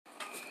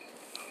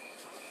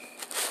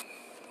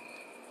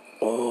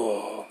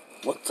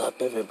up,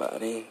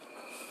 everybody?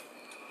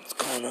 What's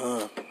going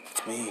on?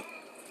 It's me,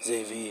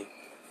 ZV.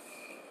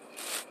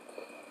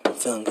 I'm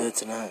feeling good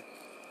tonight.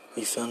 Are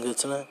you feeling good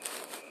tonight?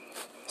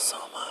 So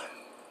am I.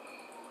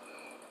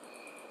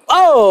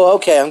 Oh,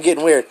 okay, I'm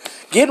getting weird.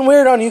 Getting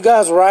weird on you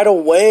guys right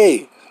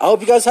away. I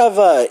hope you guys have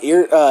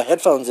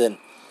headphones in.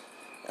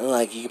 And,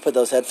 like, you can put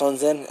those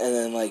headphones in, and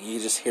then, like, you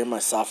just hear my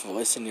soft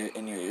voice in your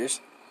ears.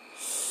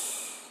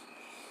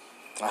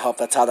 I hope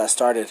that's how that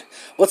started.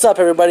 What's up,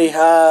 everybody?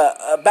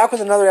 Back with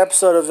another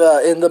episode of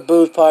In the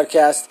Booth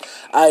podcast.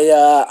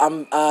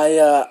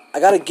 I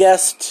got a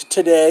guest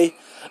today.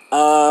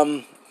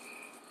 I'm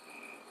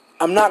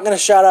not gonna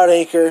shout out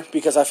Anchor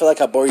because I feel like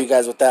I bore you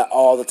guys with that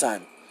all the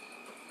time.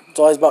 It's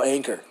always about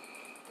Anchor.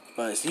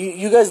 But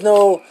you guys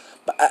know.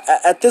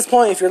 At this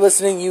point, if you're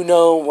listening, you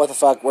know what the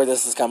fuck where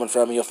this is coming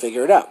from, and you'll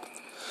figure it out.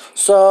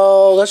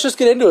 So let's just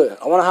get into it.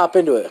 I want to hop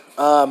into it.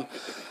 I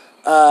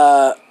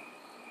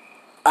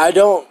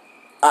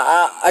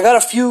got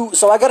a few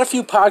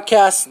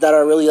podcasts that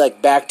are really,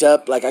 like, backed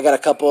up. Like, I got a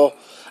couple.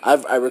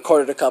 I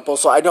recorded a couple,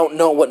 so I don't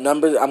know what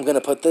number I'm going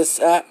to put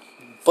this at,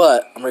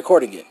 but I'm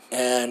recording it,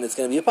 and it's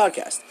going to be a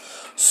podcast.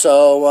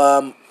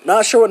 So,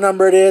 not sure what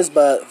number it is,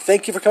 but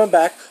thank you for coming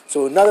back.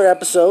 So, another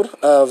episode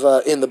of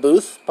In the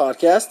Booth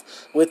podcast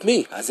with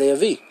me, Isaiah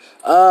V.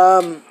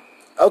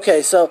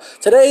 Okay, so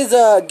today's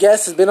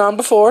guest has been on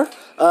before.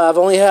 I've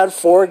only had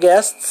 4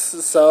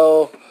 guests,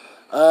 so...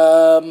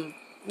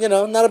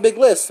 not a big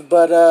list,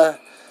 but,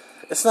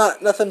 it's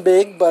not nothing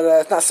big, but,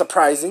 it's not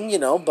surprising,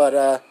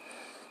 but,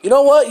 you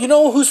know what? You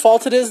know whose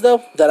fault it is,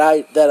 though, that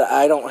I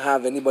don't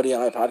have anybody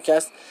on my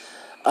podcast?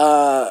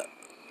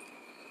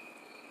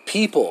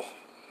 People.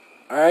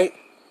 Alright?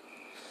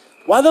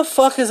 Why the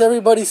fuck is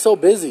everybody so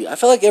busy? I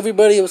feel like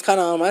everybody was kind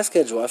of on my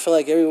schedule. I feel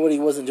like everybody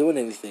wasn't doing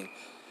anything.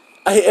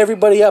 I hit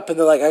everybody up, and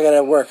they're like, I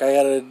gotta work, I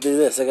gotta do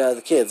this, I got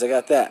the kids, I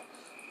got that.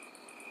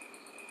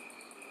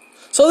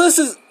 So this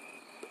is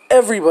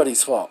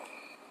everybody's fault.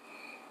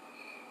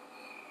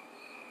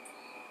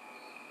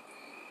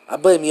 I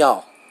blame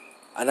y'all.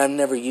 And I've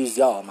never used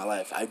y'all in my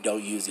life. I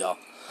don't use y'all.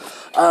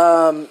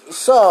 I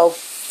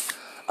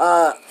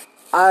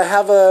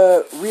have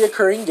a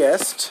reoccurring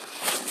guest.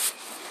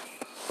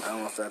 I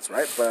don't know if that's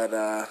right, but,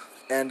 yeah,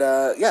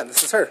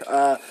 this is her.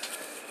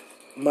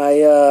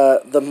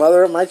 The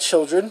mother of my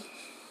children,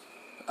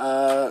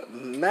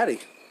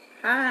 Madii.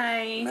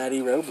 Hi.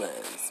 Madii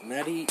Robles.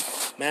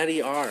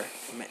 Madii R.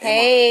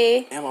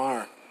 Hey.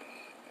 MR.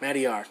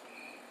 Madii R.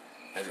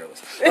 Madii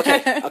Robles.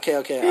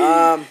 Okay.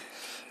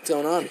 What's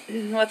going on?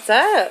 What's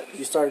up?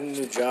 You started a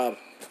new job.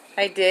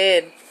 I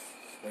did.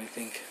 What do you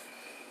think?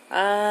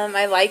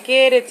 I like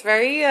it. It's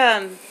very,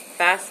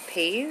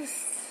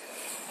 fast-paced.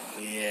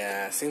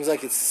 Yeah, seems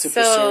like it's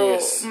super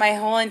serious. So, my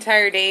whole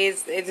entire day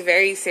it's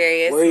very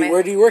serious.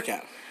 Where do you work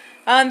at?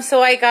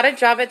 So I got a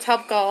job at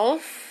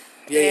Topgolf.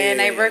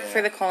 I work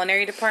for the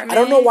culinary department. I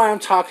don't know why I'm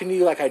talking to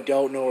you like I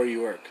don't know where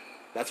you work.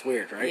 That's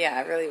weird, right?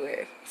 Yeah, really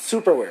weird.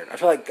 Super weird. I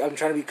feel like I'm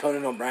trying to be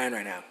Conan O'Brien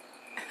right now.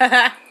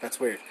 That's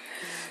weird.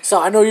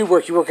 So I know you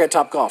work at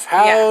Topgolf.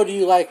 How do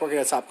you like working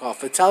at Topgolf?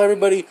 But tell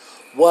everybody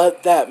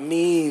what that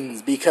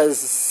means,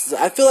 because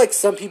I feel like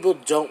some people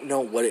don't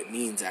know what it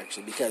means,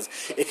 actually, because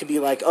it could be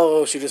like,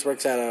 oh, she just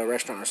works at a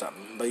restaurant or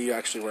something, but you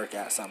actually work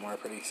at somewhere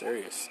pretty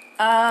serious.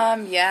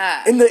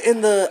 Yeah.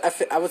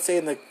 I would say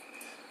in the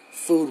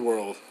food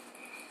world,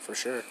 for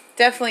sure.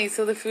 Definitely.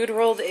 So the food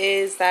world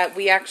is that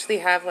we actually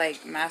have,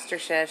 like, master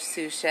chefs,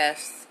 sous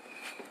chefs,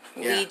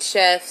 lead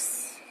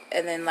chefs,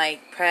 and then,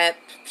 like, prep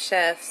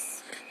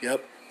chefs.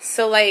 Yep.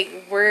 So,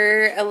 like,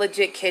 we're a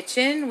legit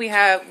kitchen.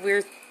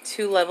 We're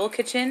 2-level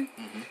kitchen.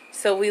 Mm-hmm.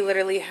 So we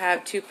literally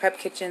have 2 prep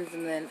kitchens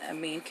and then a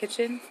main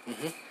kitchen.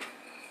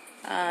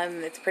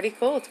 Mm-hmm. It's pretty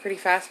cool. It's pretty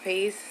fast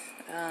paced.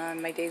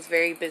 My day's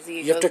very busy.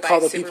 You have to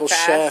call the people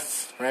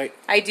chef, right?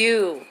 I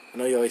do. I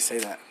know you always say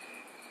that.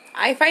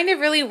 I find it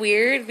really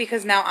weird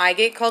because now I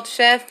get called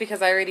chef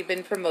because I already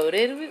been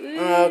promoted.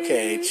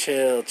 Okay,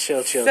 chill.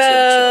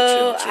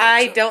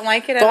 I don't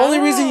like it at all. The only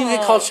reason you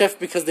get called chef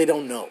because they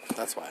don't know.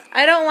 That's why.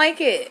 I don't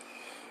like it.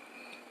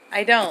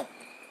 I don't.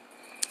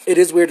 It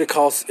is weird to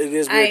call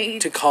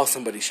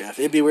somebody chef.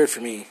 It'd be weird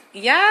for me.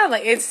 Yeah,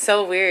 like, it's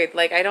so weird.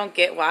 Like, I don't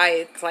get why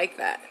it's like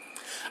that.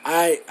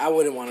 I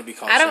wouldn't want to be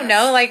called chef. I don't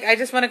know. Like, I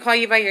just want to call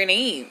you by your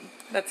name.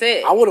 That's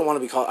it. I wouldn't want to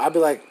be called. I'd be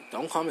like,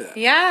 don't call me that.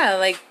 Yeah,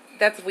 like,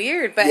 that's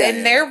weird. But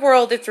in their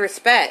world, it's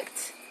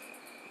respect.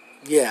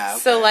 Yeah. Okay.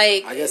 So,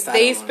 like, I guess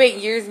they spent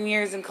years and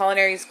years in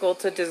culinary school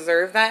to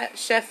deserve that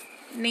chef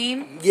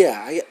name.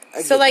 Yeah,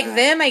 I so, like, that.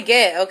 them, I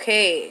get,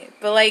 okay.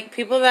 But, like,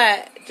 people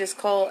that just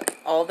call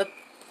all the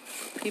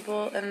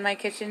people in my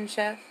kitchen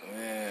chef?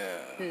 Yeah.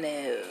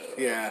 No.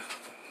 Yeah.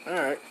 All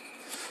right.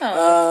 Oh, that's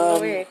a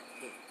little weird.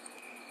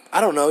 I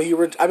don't know.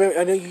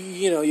 I know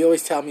you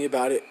always tell me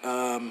about it.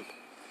 I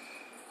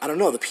don't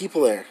know, the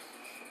people there.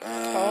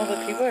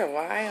 The people are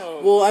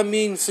wild. Well, I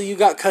mean, so you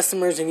got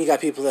customers and you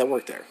got people that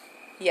work there.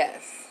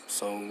 Yes.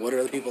 So what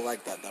are the people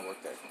like that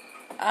work there?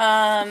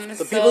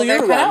 The people so you're they're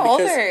kind around, of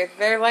because- older.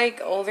 They're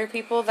like older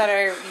people that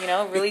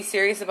are, really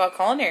serious about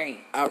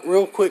culinary.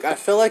 Real quick, I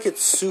feel like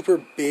it's super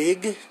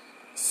big,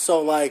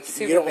 so like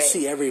Super you don't big.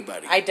 see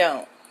everybody I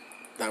don't.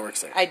 that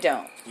works there. I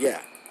don't. Yeah.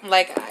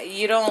 Like,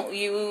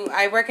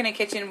 I work in a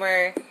kitchen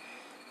where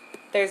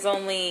there's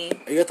only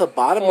Are you at the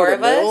bottom 4 or the of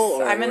middle?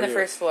 us. Or I'm in where the you-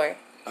 first floor.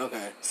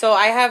 Okay. So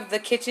the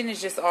kitchen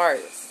is just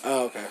ours.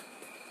 Oh, okay.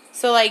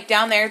 So, like,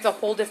 down there, it's a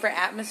whole different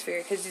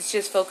atmosphere because it's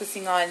just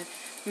focusing on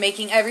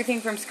making everything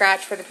from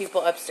scratch for the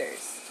people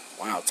upstairs.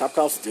 Wow,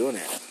 Topgolf's doing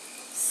it.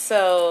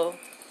 So,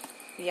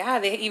 yeah,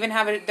 they even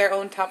have their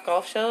own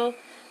Topgolf show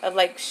of,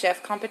 like,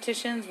 chef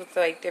competitions with,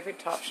 like, different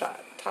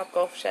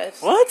Topgolf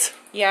chefs. What?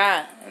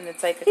 Yeah, and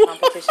it's, like, a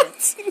competition.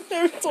 You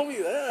never told me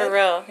that. For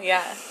real,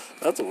 yeah.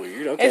 That's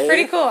weird. Okay. It's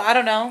pretty cool. I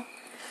don't know.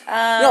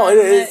 No,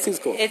 it seems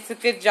cool. It's a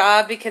good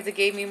job because it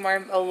gave me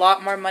a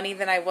lot more money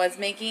than I was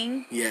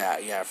making.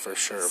 Yeah, for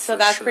sure. So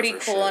that's pretty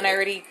cool, and I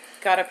already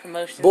got a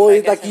promotion. Boy, so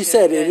I guess like I'm you doing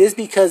said, good. it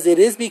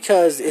is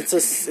because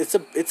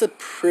it's a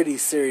pretty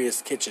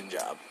serious kitchen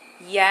job.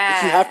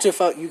 Yeah. You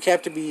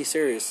have to be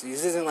serious.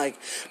 This isn't like,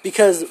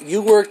 because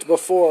you worked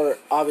before.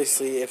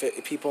 Obviously,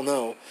 if people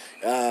know,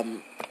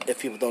 if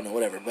people don't know,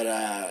 whatever.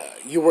 But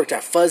you worked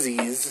at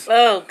Fuzzy's.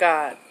 Oh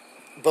God.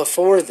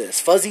 Before this,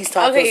 Fuzzy's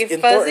taught Okay, us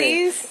important,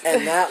 Fuzzy's.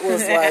 and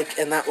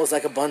that was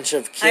like a bunch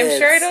of kids. I'm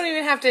sure I don't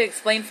even have to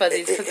explain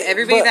Fuzzy's because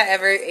everybody but- that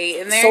ever ate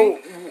in there. So,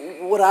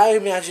 what I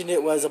imagined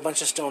it was a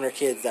bunch of stoner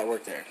kids that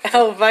worked there.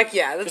 Oh fuck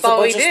yeah, that's Just a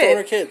all we bunch of stoner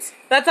did. kids.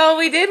 That's all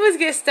we did was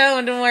get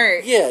stoned and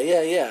work.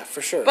 Yeah,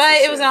 for sure. But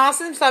for it was an sure.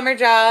 awesome summer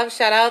job.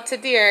 Shout out to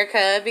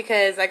Deerica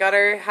because I got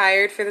her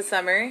hired for the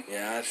summer.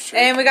 Yeah, that's true.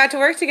 And we got to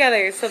work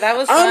together, so that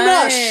was fun. I'm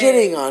not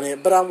shitting on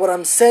it, but what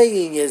I'm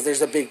saying is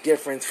there's a big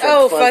difference from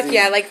Oh, Fuzzy fuck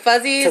yeah. Like,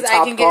 Fuzzy's, to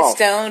I can get Topgolf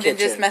stoned and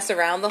just kitchen. mess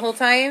around the whole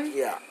time.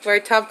 Yeah. Where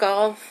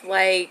Topgolf,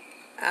 like,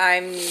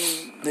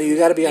 No, you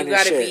gotta be on you your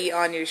gotta shit. be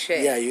on your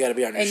shit. Yeah, you gotta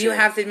be on your and shit. you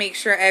have to make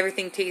sure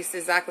everything tastes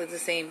exactly the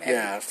same every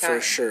time.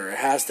 for sure. It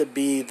has to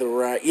be the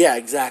right... Yeah,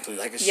 exactly.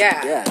 Like it should.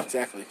 Yeah. Yeah,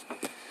 exactly.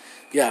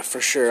 Yeah,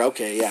 for sure.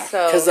 Okay, yeah.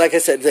 So- Because like I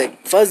said,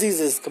 like, Fuzzy's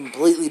is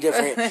completely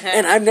different.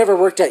 And I've never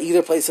worked at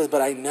either places,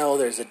 but I know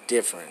there's a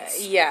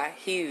difference. Yeah,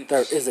 huge.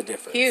 There is a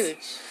difference. Huge.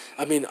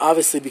 I mean,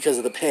 obviously because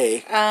of the pay.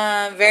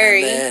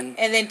 Very. And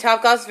then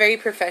Topgolf's very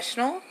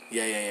professional.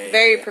 Yeah.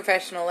 Very yeah.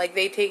 professional. Like,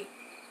 they take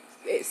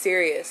it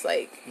serious.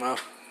 Like, Well,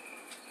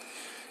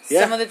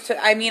 yeah. some of the...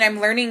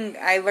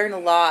 I learn a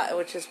lot,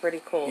 which is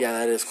pretty cool. Yeah,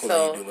 that is cool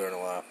So- that you do learn a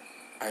lot.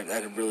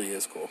 That really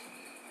is cool.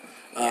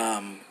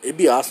 Yeah. It'd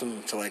be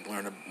awesome to like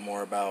learn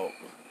more about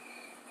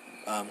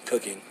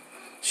cooking,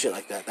 shit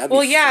like that. That'd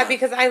Well, be yeah, fun.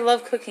 because I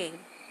love cooking.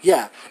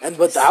 Yeah,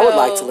 but I would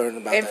like to learn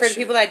about. And that for the shit.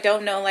 people that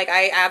don't know, like,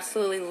 I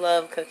absolutely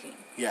love cooking.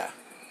 Yeah,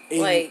 and,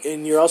 like-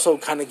 and you're also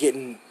kind of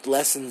getting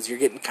lessons. You're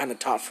getting kind of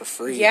taught for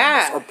free.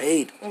 Yeah. almost, or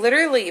paid.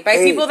 Literally, by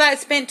Hey. people that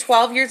spent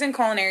 12 years in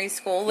culinary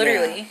school.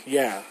 Literally,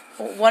 Yeah.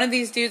 one of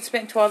these dudes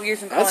spent 12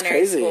 years in That's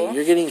culinary crazy. school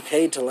You're getting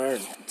paid to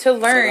learn. to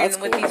learn that's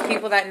with cool. these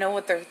people that know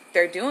what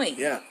they're doing.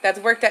 Yeah. That's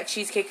worked at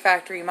Cheesecake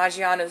Factory,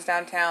 Maggiano's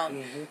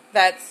downtown.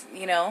 That's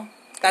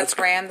that's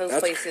ran those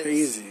That's places.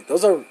 crazy.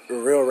 Those are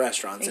real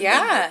restaurants. in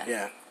Yeah. Denver.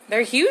 Yeah.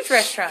 They're huge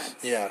restaurants.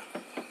 Yeah.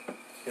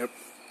 Yep.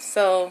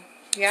 So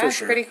yeah, For it's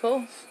sure. pretty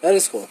cool. That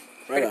is cool.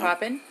 Right Pretty on.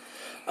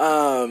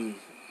 poppin'.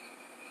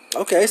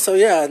 Okay, so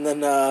yeah, and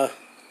then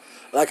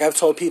like I've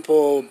told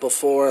people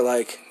before,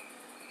 like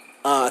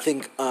I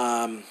think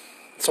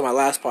so my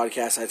last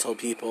podcast I told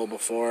people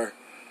before,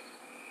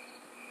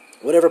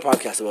 whatever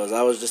podcast it was,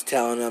 I was just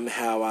telling them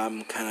how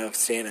I'm kind of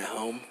staying at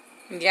home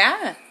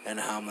Yeah. and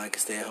how I'm like a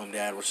stay-at-home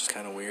dad, which is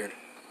kind of weird.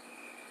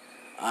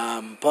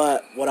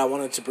 But what I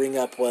wanted to bring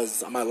up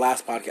was on my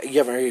last podcast, you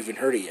haven't even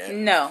heard it yet.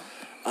 No.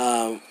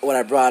 What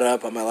I brought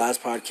up on my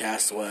last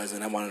podcast was,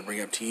 and I wanted to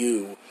bring up to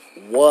you,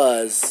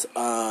 was,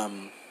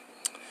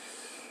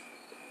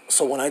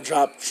 so when I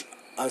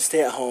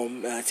stay at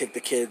home and I take the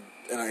kid,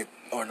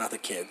 or not the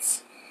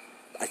kids,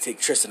 I take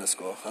Tristan to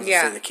school. I was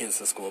going to say the kids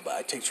to school, but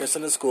I take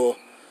Tristan to school,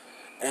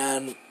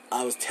 and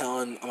I was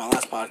telling on my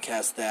last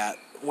podcast that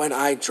when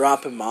I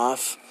drop him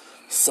off,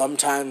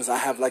 sometimes I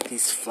have like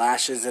these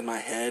flashes in my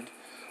head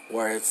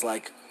where it's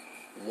like,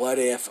 what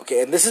if,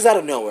 okay, and this is out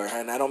of nowhere,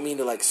 and I don't mean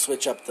to like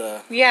switch up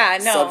the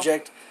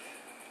subject.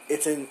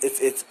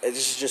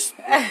 It's just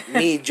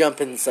me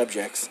jumping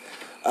subjects.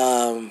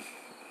 I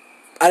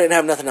didn't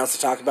have nothing else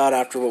to talk about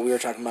after what we were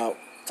talking about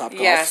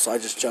Topgolf, so I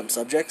just jumped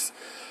subjects.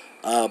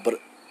 But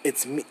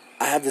it's me.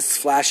 I have this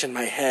flash in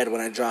my head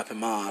when I drop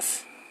him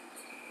off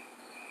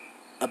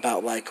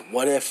about like,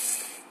 what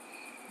if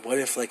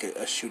like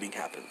a shooting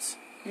happens?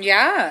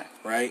 Yeah.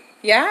 Right?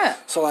 Yeah.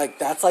 So like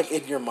that's like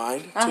in your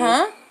mind too.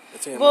 Uh-huh.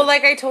 Well,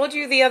 like I told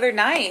you the other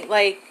night,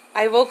 like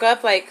I woke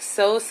up like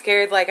so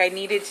scared, like I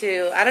needed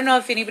to. I don't know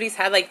if anybody's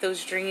had like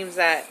those dreams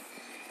that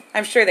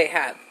I'm sure they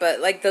have, but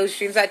like those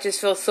dreams that just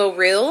feel so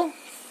real,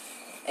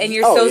 and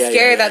you're so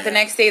scared that the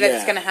next day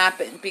that's going to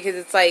happen because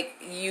it's like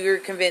you're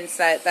convinced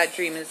that that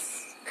dream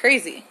is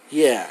crazy.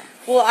 Yeah.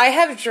 Well, I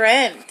have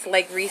dreamt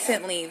like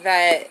recently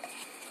that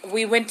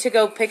we went to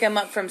go pick him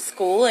up from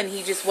school, and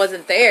he just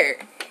wasn't there.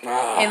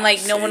 And,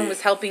 like, no one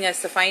was helping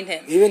us to find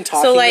him. Even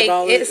talking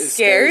about it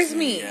scares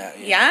me.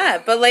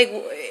 Yeah, but, like,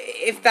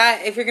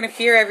 if you're going to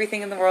fear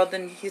everything in the world,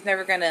 then he's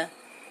never going to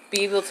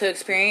be able to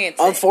experience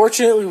it.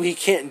 Unfortunately, we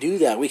can't do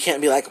that. We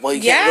can't be like, well,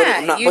 you can't go to,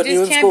 I'm not putting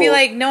you in school. You just can't be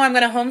like, no, I'm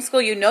going to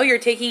homeschool you. No, you're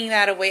taking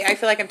that away. I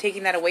feel like I'm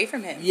taking that away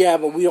from him. Yeah,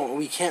 but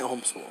we can't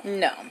homeschool.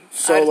 No.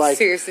 So, I'd like,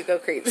 seriously go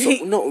crazy.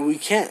 So, no, we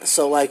can't.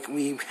 So, like,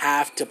 we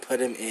have to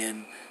put him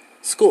in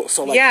school.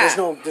 So, like, there's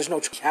no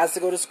he has to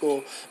go to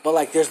school, but,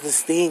 like, there's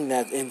this thing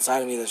that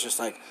inside of me that's just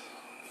like,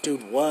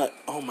 dude, what?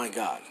 Oh my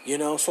God. You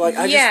know? So, like,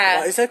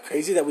 is that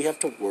crazy that we have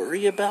to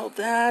worry about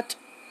that?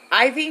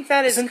 I think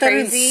that is Isn't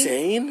crazy. That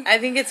insane? I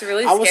think it's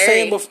really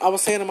scary. I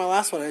was saying in my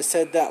last one, I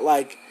said that,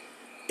 like,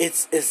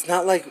 it's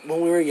not like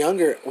when we were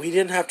younger, we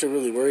didn't have to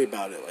really worry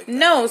about it like that.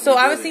 No, so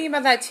I was thinking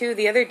about that too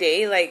the other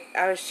day. Like,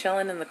 I was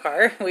chilling in the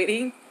car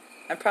waiting.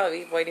 I'm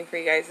probably waiting for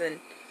you guys, and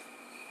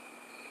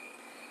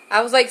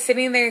I was, like,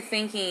 sitting there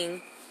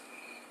thinking.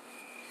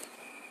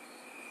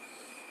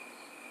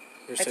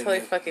 I totally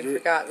fucking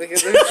forgot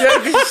because I'm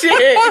joking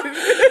shit.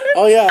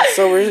 Oh yeah,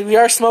 so we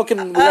are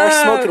smoking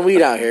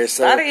weed out here.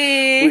 So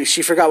sorry.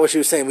 She forgot what she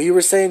was saying. You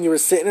were saying you were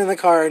sitting in the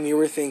car and you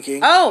were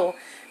thinking. Oh,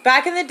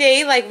 back in the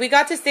day, like, we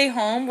got to stay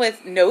home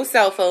with no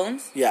cell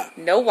phones. Yeah.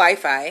 No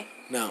Wi-Fi.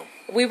 No.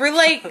 We were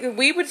like,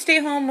 we would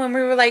stay home when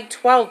we were like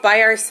 12 by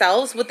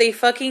ourselves with a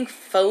fucking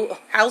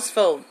house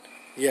phone.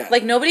 Yeah.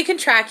 Like, nobody can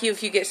track you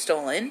if you get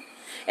stolen.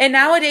 And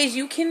nowadays,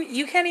 you can't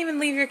even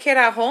leave your kid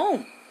at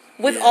home.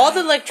 With all the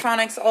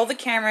electronics, all the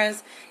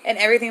cameras, and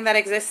everything that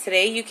exists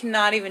today, you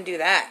cannot even do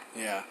that.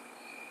 Yeah.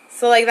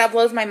 So, like, that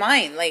blows my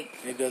mind. Like,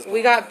 it does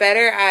we got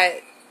better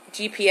at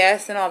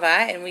GPS and all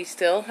that, and we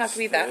still have to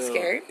be that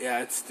scared.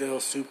 Yeah, it's still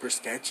super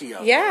sketchy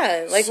out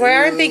there. Yeah, like, why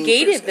aren't they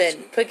gated then?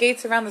 Put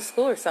gates around the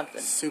school or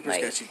something. Super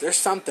sketchy. There's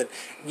something.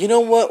 You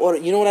know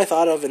what? You know what I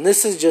thought of? And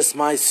this is just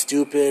my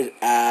stupid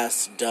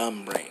ass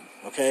dumb brain.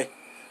 Okay,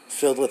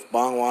 filled with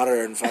bong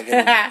water and fucking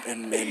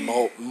and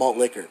malt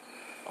liquor.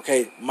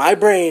 Okay, my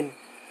brain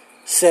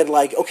said,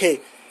 like,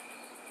 okay,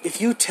 if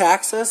you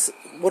tax us,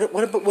 what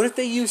if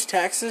they use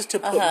taxes to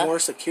put more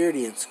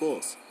security in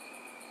schools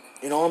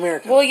in all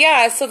America? Well,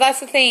 yeah. So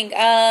that's the thing.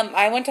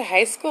 I went to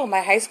high school.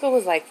 My high school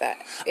was like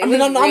that. I'm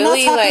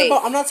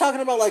not talking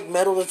about like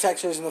metal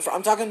detectors in the front.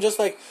 I'm talking just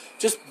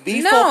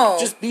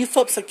beef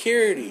up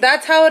security.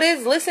 That's how it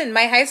is. Listen,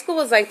 my high school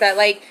was like that.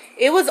 Like,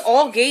 it was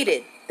all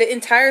gated. The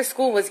entire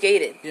school was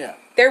gated. Yeah.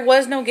 There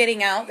was no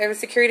getting out. There was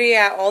security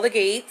at all the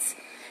gates.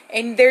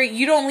 And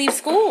you don't leave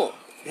school.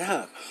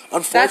 Yeah.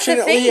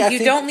 Unfortunately, that's the thing. You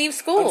don't leave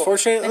school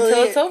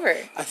until it's over.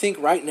 I think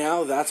right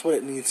now that's what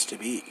it needs to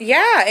be.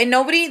 Yeah, and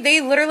nobody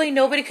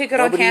could get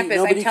on campus.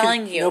 I'm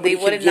telling you, nobody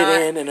they would can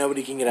get in and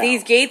nobody can get out.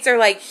 These gates are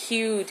like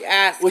huge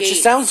ass gates.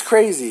 Which sounds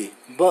crazy,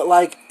 but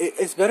like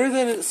it's better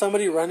than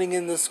somebody running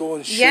in the school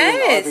and shooting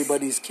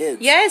everybody's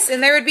kids. Yes,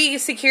 and there would be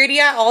security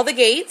at all the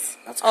gates,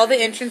 all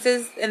the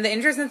entrances, and the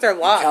entrances are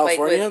locked. In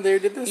California, they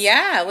did this.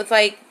 Yeah, with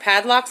like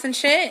padlocks and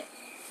shit.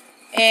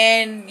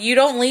 And you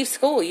don't leave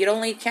school. You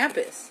don't leave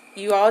campus.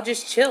 You all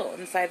just chill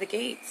inside the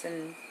gates,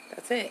 and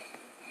that's it.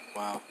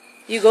 Wow.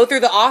 You go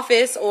through the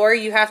office, or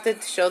you have to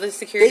show the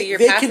security your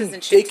passes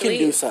and shit. They can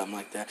do something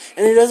like that,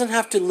 and it doesn't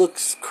have to look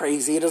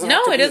crazy. It doesn't.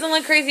 No, it doesn't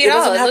look crazy at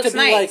all. It looks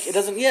nice. Like, it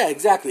doesn't. Yeah,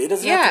 exactly. It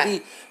doesn't have to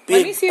be big.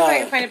 Let me see if I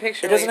can find a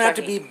picture. It doesn't have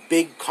to be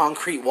big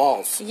concrete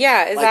walls.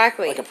 Yeah,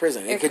 exactly. Like a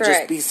prison. It could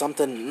just be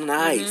something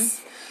nice.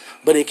 Mm-hmm.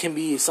 But it can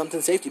be something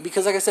safety.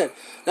 Because like I said,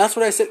 that's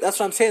what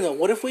I'm saying though.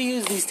 What if we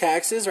use these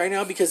taxes right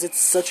now because it's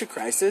such a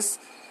crisis?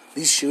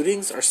 These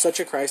shootings are such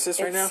a crisis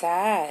right now. It's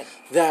sad.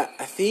 That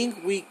I think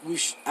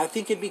I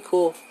think it'd be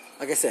cool.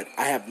 Like I said,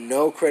 I have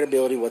no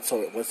credibility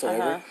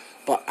whatsoever.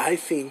 But I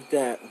think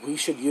that we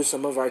should use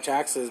some of our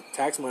tax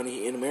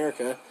money in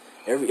America,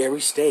 every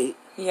state.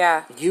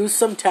 Yeah. Use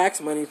some tax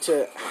money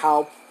to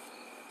help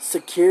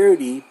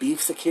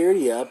beef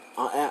security up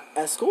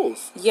at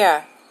schools.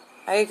 Yeah.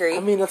 I agree. I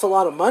mean, that's a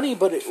lot of money,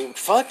 but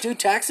dude,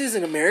 taxes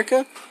in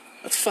America,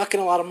 that's fucking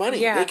a lot of money.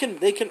 Yeah.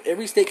 They can,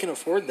 every state can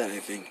afford that, I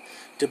think,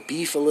 to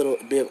beef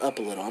up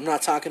a little. I'm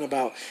not talking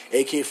about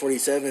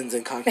AK-47s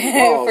and concrete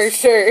walls. For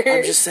sure.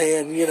 I'm just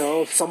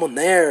saying, someone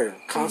there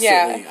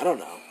constantly. Yeah. I don't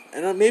know.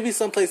 And maybe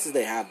some places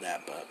they have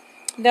that, but.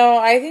 No,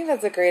 I think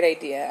that's a great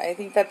idea. I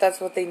think that's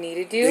what they need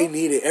to do. They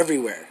need it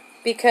everywhere.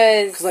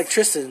 Because like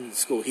Tristan's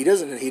school, he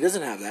doesn't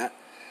have that.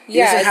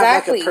 Yeah,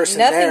 exactly. Like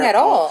nothing at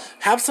all.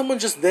 Have someone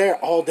just there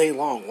all day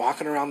long,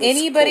 walking around the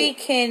Anybody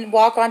school. Can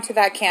walk onto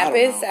that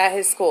campus at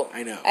his school.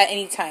 I know. At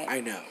any time.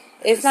 I know.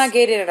 It's not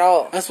gated at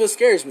all. That's what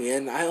scares me,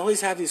 and I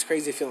always have these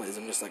crazy feelings.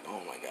 I'm just like,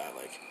 oh my God,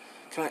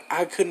 like,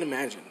 I couldn't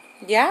imagine.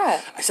 Yeah.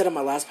 I said on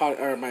my last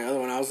or my other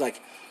one, I was like,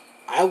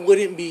 I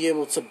wouldn't be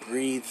able to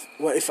breathe.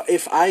 Well,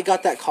 if I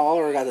got that call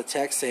or got the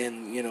text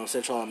saying,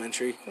 Central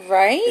Elementary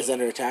is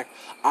under attack,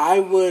 I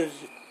would.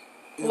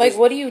 Like,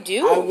 what do you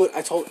do?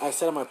 I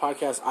said on my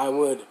podcast, I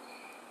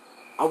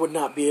would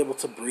not be able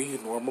to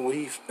breathe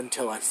normally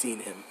until I seen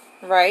him.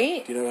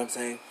 Right? Do you know what I'm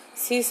saying?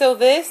 See, so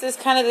this is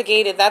kind of the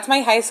gated. That's my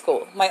high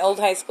school, my old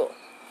high school.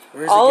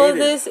 Where's All it of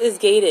gated? this is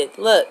gated.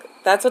 Look,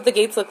 that's what the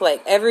gates look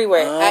like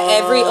everywhere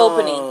at every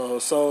opening. Oh,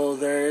 so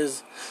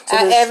there's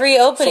every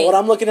opening. So what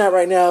I'm looking at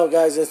right now,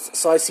 guys,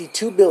 is I see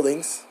two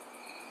buildings.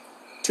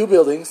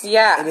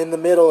 Yeah. And in the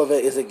middle of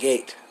it is a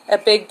gate. A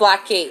big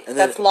black gate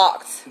that's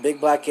locked. Big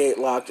black gate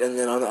locked, and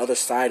then on the other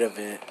side of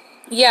it.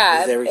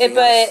 Yeah, is everything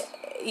else.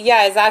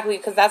 Yeah, exactly,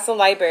 because that's the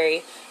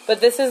library.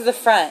 But this is the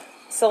front,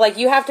 so like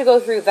you have to go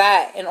through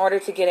that in order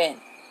to get in.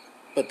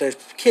 But there's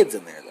kids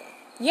in there though.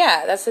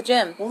 Yeah, that's the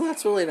gym. Well,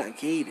 that's really not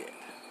gated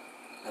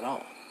at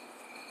all.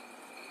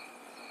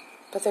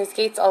 But there's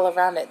gates all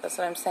around it. That's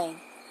what I'm saying.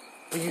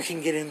 But you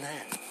can get in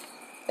there.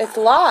 It's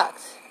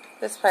locked.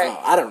 This part.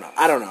 Oh, I don't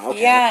know.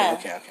 Okay. Yeah.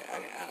 Okay.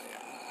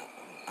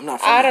 I'm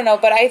not. I don't know,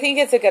 but I think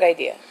it's a good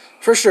idea.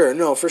 For sure,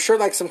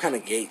 like some kind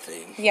of gate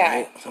thing. Yeah.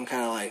 Right? Some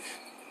kind of like.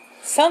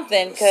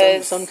 Something,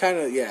 because some kind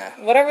of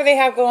whatever they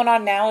have going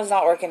on now is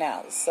not working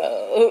out. So.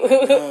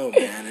 Oh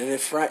man, and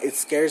it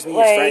scares me.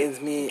 Like, it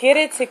frightens me. Get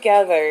it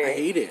together. I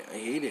hate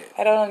it.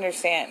 I don't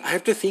understand. I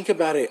have to think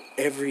about it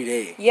every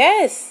day.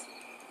 Yes.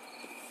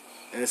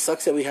 And it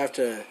sucks that we have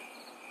to.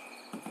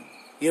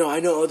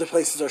 I know other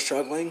places are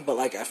struggling, but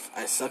like, it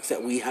sucks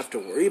that we have to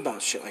worry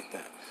about shit like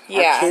that.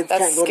 Yeah, our kids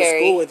that's can't go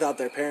scary. to school without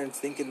their parents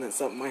thinking that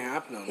something might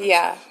happen on them.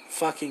 Yeah.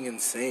 Fucking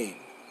insane.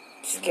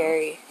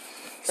 Scary.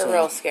 For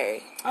real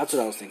scary. That's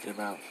what I was thinking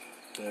about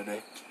the other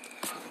day.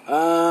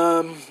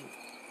 I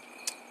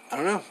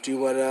don't know. Do you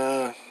want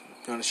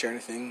to share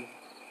anything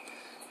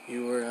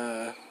you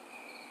were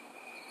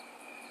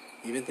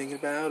you've been thinking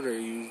about or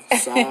you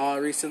saw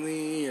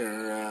recently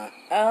or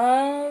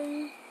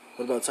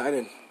what about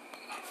Titan?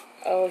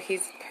 Oh,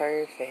 he's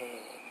perfect.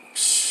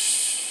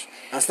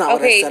 That's not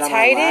what I said on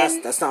my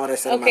last. That's not what I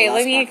said on my last podcast. Okay,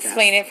 let me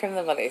explain it from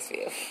the mother's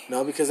view.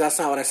 No, because that's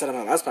not what I said on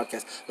my last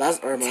podcast.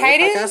 Last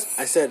podcast,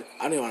 I said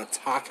I don't even want to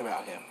talk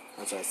about him.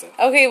 That's what I said.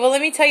 Okay, well,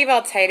 let me tell you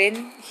about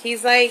Titan.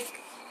 He's like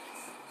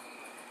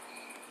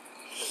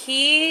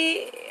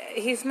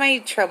he's my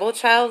trouble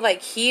child.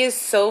 Like, he is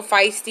so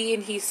feisty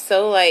and he's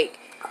so like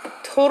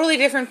totally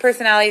different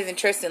personality than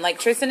Tristan. Like,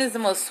 Tristan is the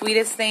most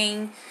sweetest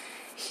thing.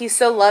 He's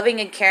so loving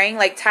and caring.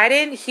 Like,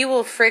 Titan, he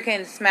will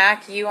freaking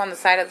smack you on the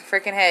side of the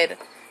freaking head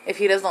if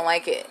he doesn't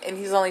like it. And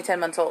he's only 10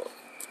 months old.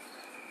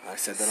 I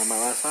said that on my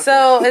last podcast.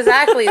 So,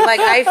 exactly.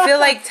 Like, I feel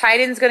like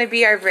Titan's going to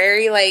be our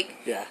very, like,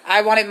 yeah.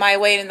 I want it my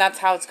way, and that's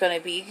how it's going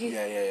to be.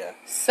 Yeah.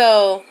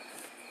 So,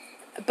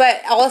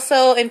 but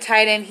also in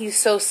Titan, he's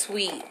so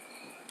sweet.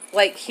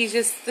 Like, he's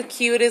just the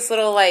cutest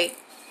little, like,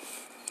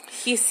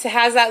 he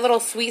has that little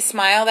sweet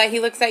smile that he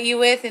looks at you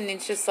with, and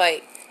it's just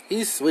like...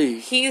 He's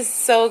sweet. He's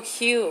so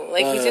cute.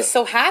 Like, he's just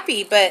so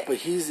happy, but... But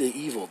he's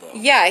evil, though.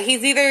 Yeah,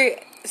 he's either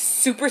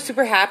super,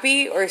 super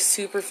happy or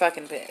super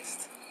fucking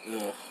pissed.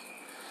 Ugh.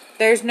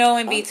 There's no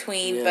in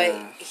between, but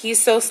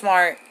he's so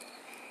smart.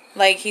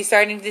 Like, he's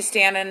starting to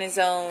stand on his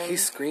own. He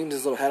screams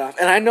his little head off.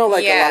 And I know,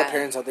 like, a lot of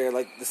parents out there,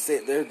 like,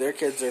 their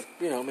kids are,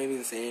 maybe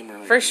the same. Or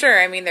like, for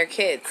sure. I mean, they're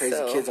kids.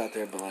 Crazy kids out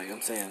there, but, like,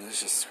 I'm saying,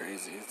 it's just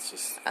crazy. It's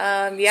just...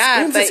 yeah,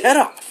 screams but... his head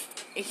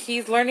off.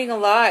 He's learning a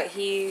lot.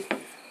 He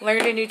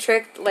learned a new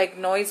trick, like,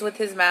 noise with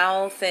his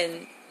mouth,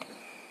 and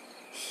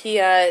he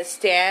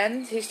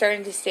stands. He's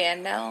starting to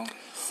stand now,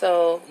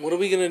 so... What are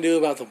we going to do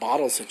about the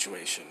bottle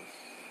situation?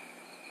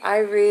 I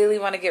really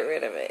want to get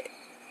rid of it.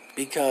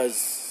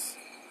 Because...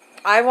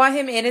 I want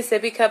him in a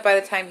sippy cup by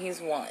the time he's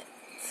 1.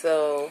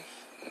 So...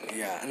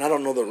 Yeah, and I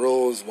don't know the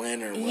rules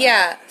when or when.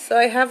 Yeah, so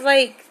I have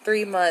like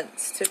 3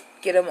 months to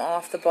get him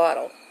off the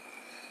bottle.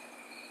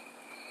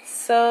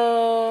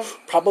 So...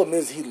 Problem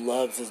is he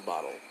loves his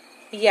bottle.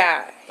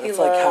 Yeah, That's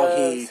like how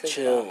he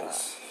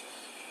chills.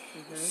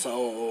 Mm-hmm.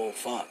 So,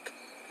 fuck.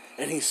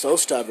 And he's so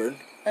stubborn.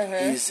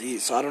 Mm-hmm.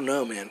 So I don't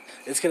know, man.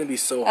 It's going to be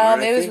so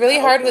hard. It was really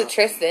hard with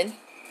Tristan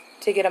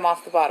to get him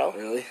off the bottle.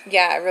 Really?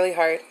 Yeah, really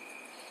hard.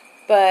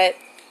 But,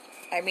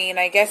 I mean,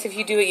 I guess if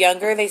you do it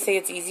younger, they say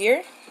it's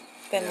easier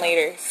than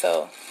later.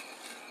 So,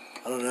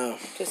 I don't know.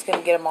 Just going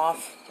to get him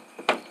off.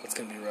 It's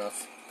going to be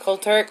rough.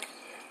 Cold Turk.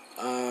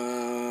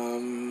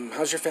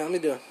 How's your family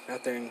doing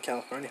out there in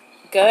California?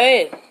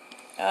 Good.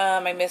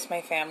 I miss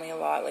my family a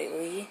lot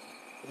lately.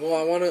 Well,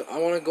 I want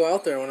to go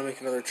out there. I want to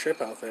make another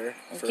trip out there.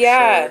 For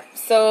sure.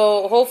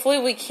 So hopefully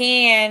we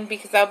can,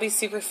 because that'll be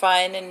super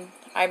fun, and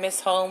I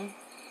miss home.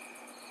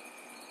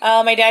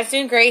 My dad's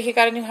doing great. He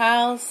got a new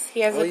house.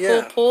 He has a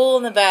cool pool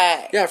in the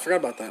back. Yeah, I forgot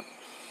about that.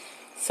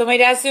 So my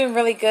dad's doing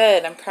really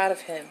good. I'm proud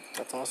of him.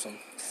 That's awesome.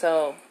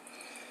 So,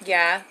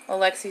 yeah,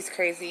 Alexi's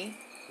crazy.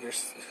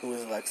 Who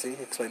is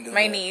Alexi? Explain to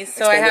my niece.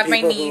 So I have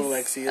my niece,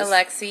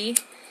 Alexi.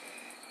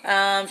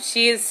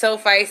 She is so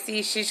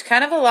feisty. She's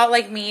kind of a lot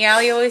like me,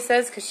 Allie always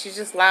says, because she's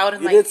just loud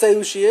and You did say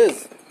who she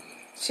is.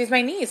 She's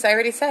my niece. I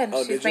already said.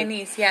 Oh, she's my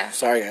niece, yeah.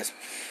 Sorry, guys.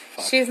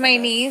 Fuck. She's my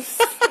niece,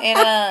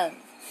 and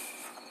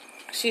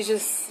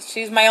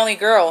she's my only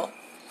girl.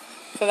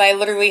 Because I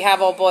literally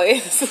have all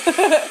boys.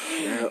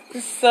 Yep.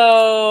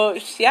 So,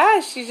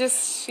 yeah,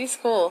 she's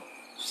cool.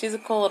 She's a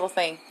cool little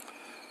thing.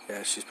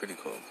 Yeah, she's pretty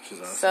cool. She's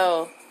awesome.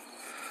 So,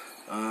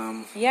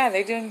 yeah,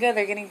 they're doing good.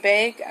 They're getting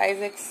big.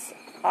 Isaac's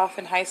off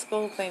in high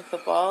school playing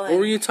football. What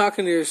were you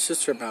talking to your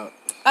sister about?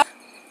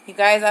 You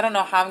guys, I don't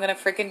know how I'm going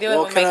to freaking do it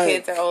when my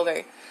kids are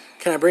older.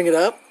 Can I bring it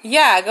up?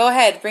 Yeah, go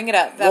ahead. Bring it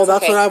up. That's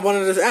what I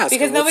wanted to ask.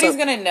 Because nobody's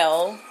going to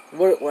know.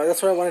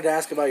 That's what I wanted to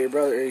ask about your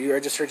brother. I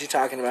just heard you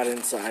talking about it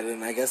inside,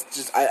 and I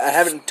guess I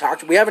haven't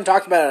talked. We haven't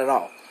talked about it at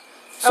all.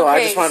 So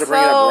I just wanted to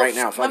bring it up right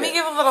now. Let me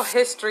give a little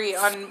history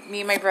on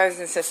me and my brothers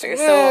and sisters.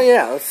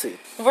 Yeah, let's see.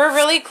 We're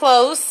really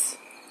close.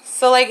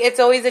 So, like, it's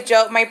always a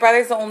joke. My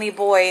brother's the only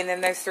boy, and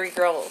then there's 3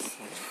 girls.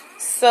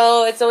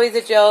 So it's always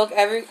a joke.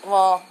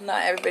 Well,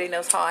 not everybody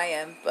knows how I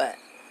am, but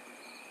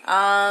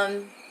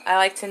I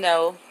like to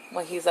know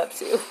what he's up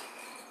to.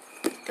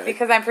 Okay.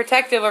 Because I'm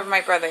protective over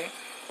my brother.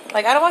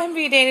 Like, I don't want him to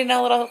be dating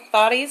no little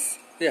thotties.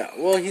 Yeah,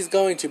 well, he's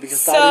going to because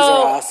thotties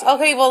are awesome.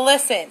 Okay, well,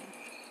 listen.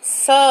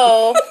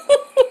 So,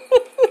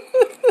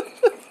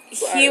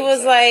 he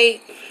was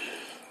like,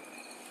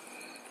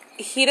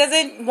 he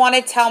doesn't want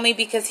to tell me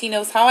because he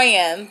knows how I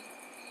am.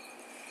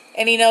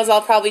 And he knows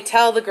I'll probably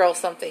tell the girl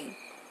something.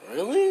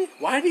 Really?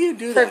 Why do you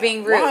do that? For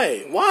being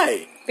rude.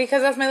 Why?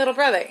 Because that's my little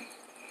brother.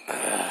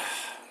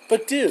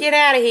 But dude. Get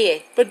out of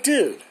here. But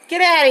dude.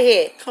 Get out of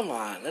here. Come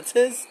on. That's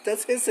his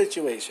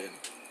situation.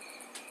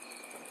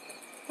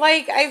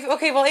 Like,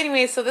 okay, well,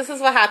 anyway, so this is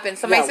what happened.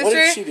 So yeah, my sister, what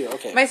did she do?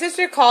 Okay. My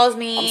sister calls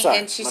me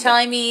and she's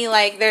telling me,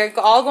 like, they're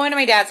all going to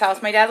my dad's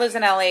house. My dad lives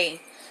in LA.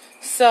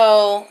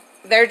 So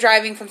they're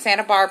driving from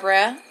Santa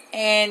Barbara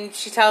and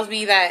she tells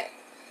me that,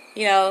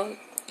 you know,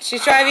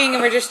 she's driving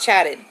and we're just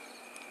chatting.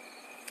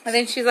 And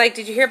then she's like,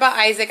 did you hear about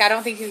Isaac? I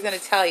don't think he's going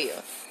to tell you.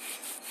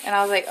 And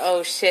I was like,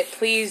 oh, shit,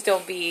 please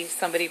don't be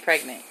somebody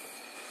pregnant.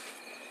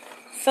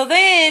 So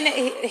then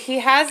he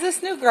has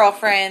this new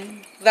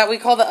girlfriend that we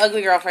call the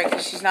ugly girlfriend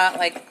because she's not,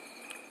 like,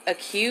 a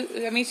cute.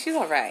 I mean, she's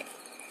all right.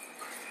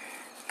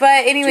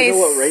 But anyways. Do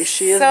you know what race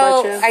she is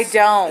by chance? I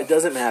don't. It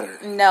doesn't matter.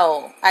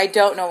 No, I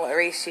don't know what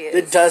race she is.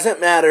 It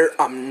doesn't matter.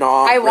 I'm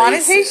not I want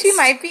to racist. say she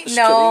might be.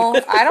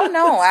 No, I don't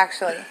know,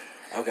 actually.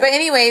 Okay. But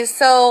anyways,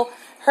 so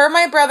her and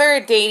my brother are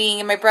dating,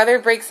 and my brother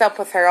breaks up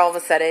with her all of a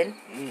sudden.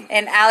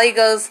 And Allie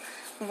goes,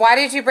 why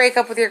did you break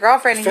up with your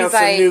girlfriend? And he's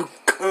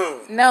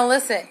like, no,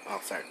 listen. Oh,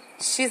 sorry.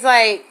 She's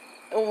like,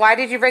 why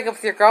did you break up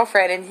with your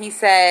girlfriend? And he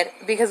said,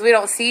 because we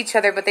don't see each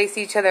other, but they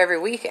see each other every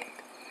weekend.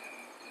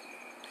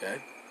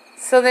 Okay.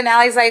 So then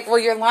Allie's like, well,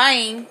 you're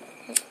lying.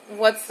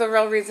 What's the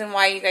real reason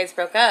why you guys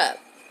broke up?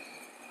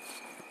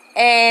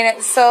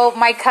 And so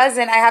my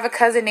cousin, I have a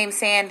cousin named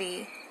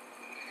Sandy.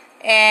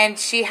 And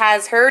she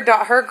has her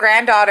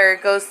granddaughter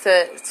goes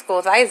to school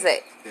with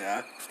Isaac.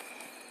 Yeah.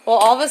 Well,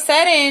 all of a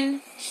sudden,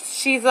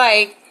 she's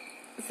like,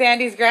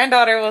 Sandy's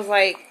granddaughter was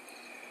like,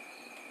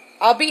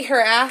 I'll beat her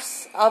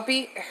ass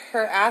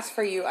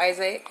for you,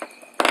 Isaac.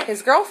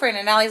 His girlfriend.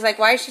 And Allie's like,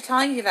 why is she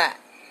telling you that?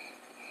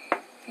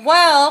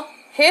 Well,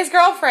 his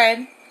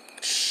girlfriend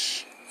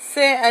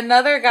sent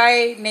another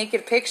guy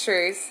naked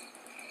pictures.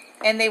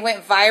 And they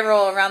went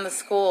viral around the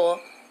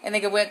school. And they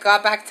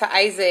got back to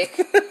Isaac.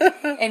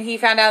 And he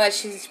found out that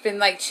she's been,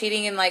 like,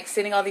 cheating and, like,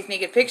 sending all these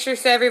naked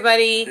pictures to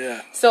everybody.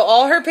 Yeah. So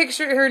all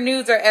her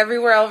nudes are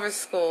everywhere all over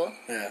school.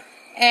 Yeah.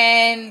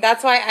 And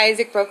that's why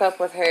Isaac broke up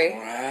with her.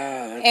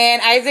 Wow.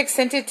 And Isaac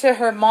sent it to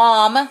her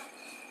mom.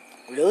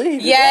 Really?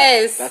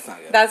 Yes. That's not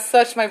good. That's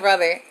such my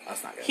brother.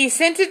 That's not good. He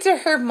sent it to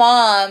her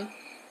mom.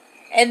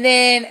 And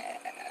then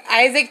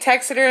Isaac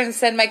texted her and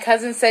said, my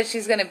cousin said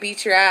she's going to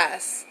beat your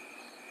ass.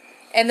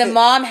 And the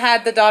mom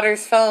had the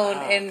daughter's phone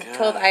and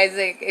told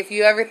Isaac, if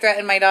you ever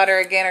threaten my daughter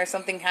again or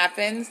something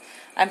happens,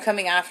 I'm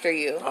coming after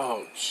you.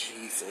 Oh,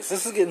 Jesus.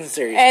 This is getting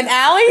serious. And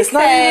Allie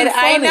said,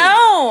 I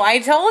know, I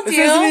told you.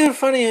 This isn't even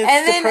funny. It's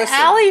and then depressing.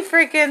 Allie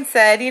freaking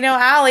said,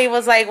 Allie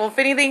was like, well, if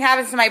anything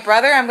happens to my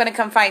brother, I'm going to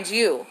come find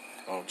you.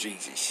 Oh,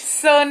 Jesus.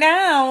 So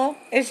now,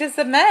 it's just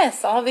a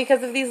mess, all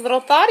because of these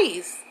little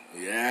thotties.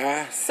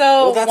 Yeah.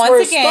 So, that's once where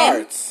it again,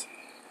 starts.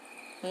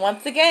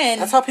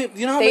 That's how people,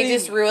 they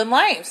just ruin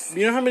lives.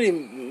 You know how many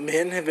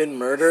men have been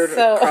murdered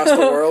across the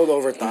world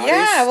over thotties?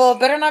 Yeah, well, it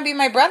better not be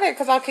my brother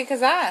because I'll kick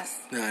his ass.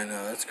 I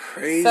know, that's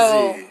crazy.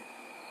 So,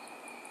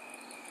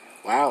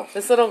 wow.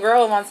 This little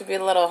girl wants to be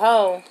a little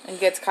hoe and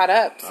gets caught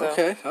up. So.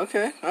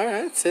 Okay, all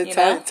right.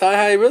 Tell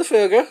how you really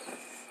feel, girl.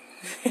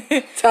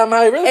 Tell me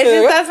how you really it's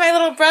feel. Just, that's my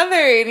little brother,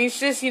 and he's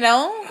just,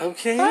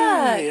 Okay,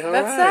 fuck,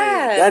 that's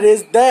sad.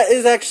 That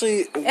is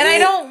actually. And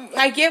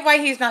I get why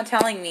he's not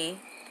telling me.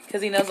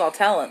 Because he knows I'll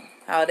tell him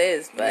how it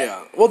is, but...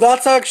 Yeah. Well,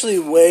 that's actually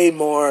way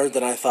more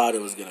than I thought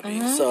it was going to be.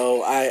 Mm-hmm.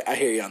 So, I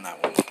hear you on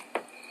that one.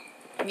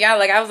 Yeah,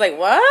 like, I was like,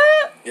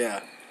 what? Yeah.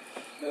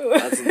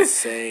 That's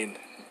insane.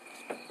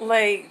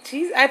 Like,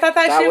 jeez, I thought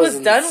that shit was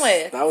done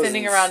with.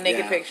 Sending around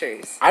naked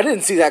pictures. I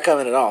didn't see that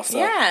coming at all, so...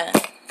 Yeah.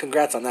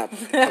 Congrats on that.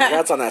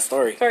 Congrats on that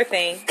story. Poor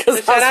thing. So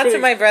shout out to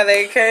my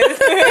brother, because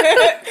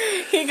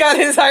he got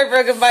his heart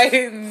broken by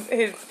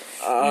his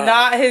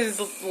not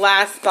his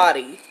last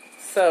thottie.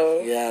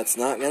 So yeah, it's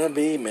not gonna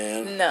be,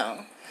 man. No.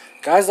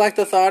 Guys like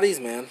the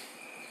thotties, man.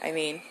 I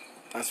mean,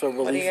 that's where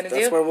we'll leave.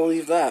 That's where we'll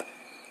leave that.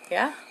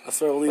 Yeah.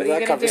 That's where we'll leave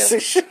that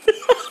conversation.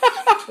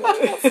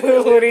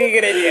 What are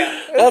you gonna do?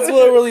 That's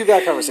where we'll leave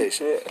that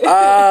conversation.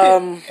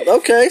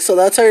 Okay, so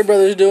that's how your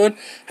brother's doing.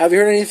 Have you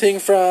heard anything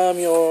from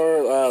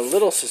your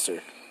little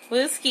sister?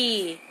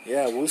 Wooski.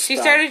 Yeah, Woosta. She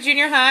started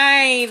junior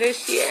high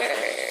this year.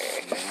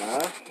 Yeah,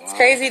 wow. It's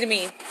crazy to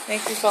me.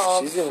 Makes me feel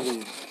old. She's gonna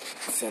be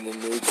sending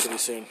nudes pretty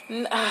soon.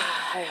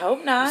 I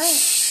hope not.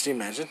 Can you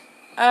imagine?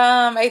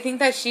 I think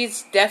that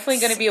she's definitely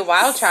going to be a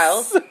wild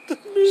child.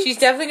 She's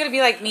definitely going to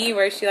be like me,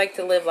 where she likes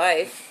to live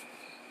life.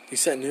 You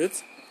sent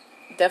nudes?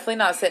 Definitely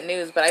not sent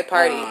nudes, but I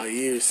party. Oh,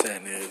 you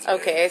sent nudes.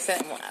 Okay, I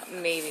sent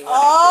maybe one.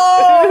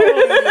 Oh,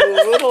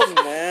 you little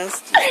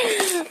nasty.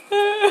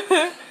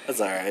 That's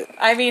all right.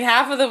 I mean,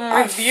 half of them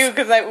were with you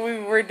because we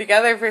were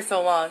together for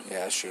so long. Yeah,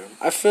 that's true.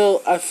 I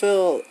feel,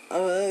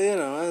 you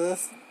know,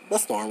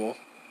 that's normal.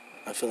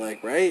 I feel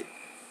like, right?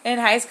 In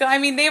high school, I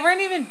mean, they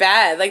weren't even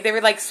bad. Like, they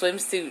were like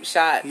swimsuit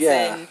shots.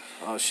 Yeah. And,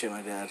 oh shit,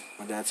 my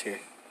dad's here.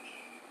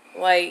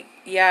 like,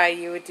 yeah,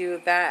 you would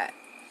do that.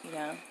 You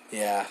know.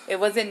 Yeah. It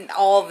wasn't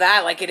all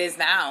that like it is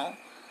now.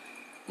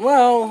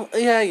 Well,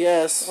 yeah, I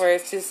guess. Where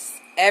it's just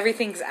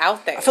everything's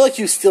out there. I feel like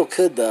you still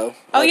could though.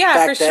 Oh like, yeah,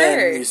 back for then,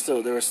 sure. You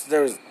still there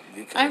was.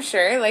 I'm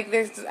sure. Like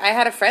I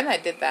had a friend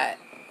that did that.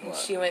 What?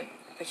 She went.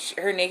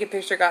 Her naked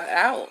picture got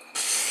out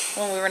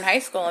when we were in high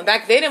school, and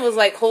back then it was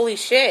like holy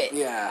shit.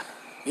 Yeah.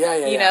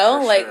 You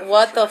know, like sure,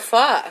 what the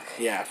fuck.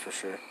 Yeah, for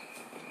sure.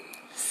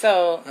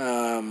 So.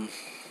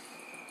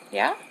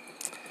 Yeah.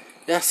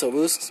 Yeah. So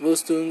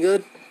Woo's doing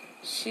good.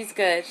 She's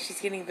good. She's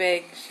getting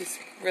big. She's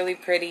really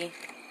pretty.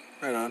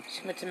 Right on.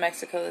 She went to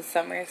Mexico this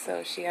summer,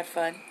 so she had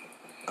fun.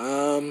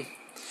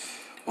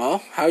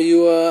 Well, how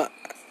you, I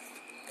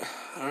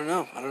don't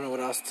know. I don't know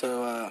what else to,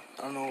 I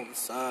don't know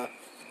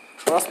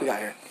what else we got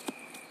here?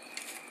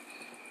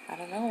 I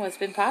don't know. What's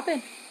been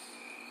popping?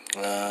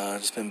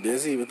 Just been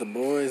busy with the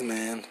boys,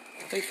 man.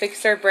 We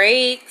fixed our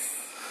brakes.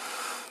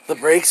 The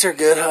brakes are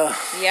good, huh?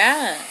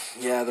 Yeah.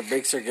 Yeah, the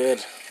brakes are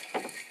good.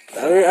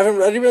 I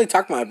didn't really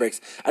talk about my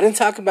brakes. I didn't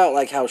talk about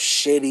like how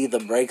shitty the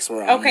brakes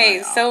were on Okay,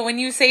 my, so when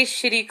you say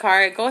shitty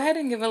car, go ahead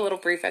and give a little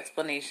brief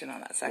explanation on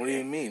that second. What do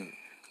you mean?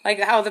 Like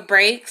how the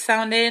brakes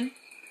sounded?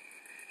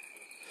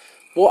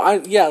 Well, I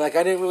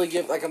didn't really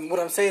give, like, what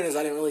I'm saying is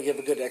I didn't really give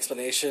a good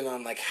explanation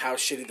on, like, how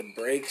shitty the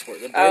brakes were.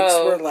 The brakes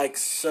were, like,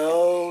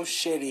 so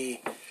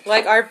shitty.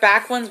 Like, our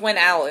back ones went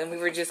out and we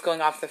were just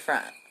going off the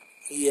front.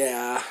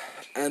 Yeah.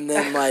 And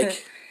then,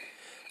 like,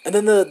 and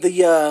then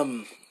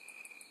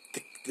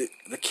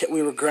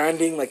we were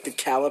grinding, like, the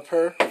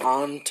caliper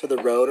onto the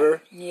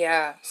rotor.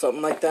 Yeah.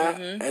 Something like that.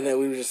 Mm-hmm. And then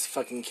we were just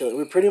fucking killing.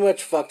 We pretty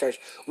much fucked our...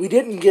 We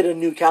didn't get a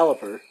new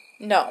caliper.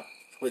 No.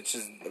 Which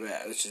is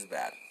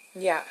bad.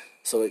 Yeah.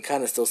 So it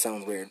kind of still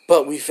sounds weird.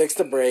 But we fixed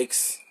the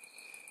brakes.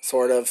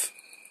 Sort of.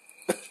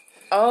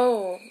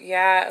 Oh,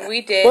 yeah, we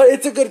did. But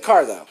it's a good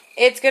car, though.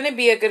 It's going to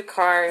be a good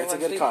car once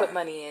we put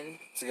money in.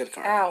 It's a good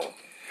car. Ow.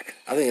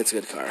 I think it's a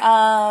good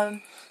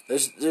car.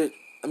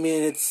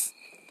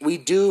 We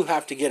do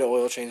have to get an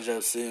oil change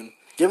though soon.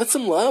 Give it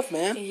some love,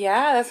 man.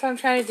 Yeah, that's what I'm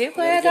trying to do,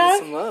 play Give dog. it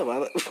some love.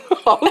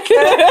 Okay.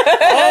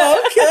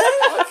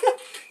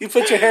 You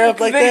put your hair up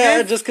like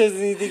that just because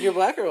you think you're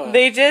black or what?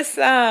 They just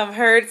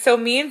heard. So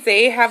me and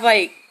Zay have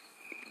like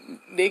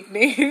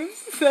nicknames,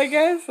 I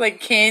guess, like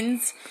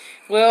Kins.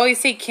 We always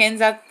say Kins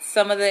at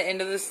some of the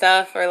end of the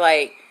stuff, or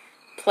like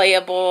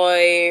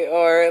Playboy,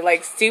 or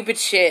like stupid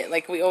shit.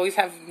 Like we always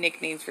have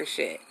nicknames for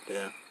shit.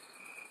 Yeah.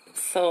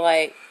 So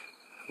like.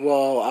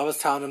 Well, I was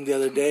telling him the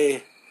other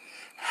day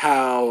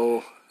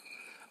how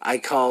I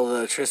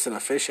call Tristan a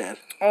fish head.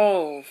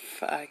 Oh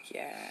fuck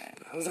yeah!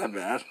 Was that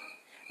bad?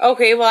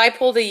 Okay, well I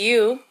pulled a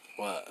U.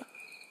 What?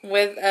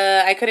 With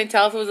I couldn't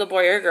tell if it was a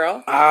boy or a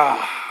girl.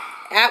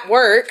 Ah. At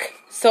work,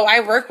 so I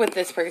work with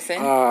this person.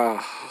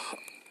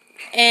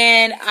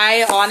 And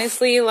I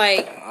honestly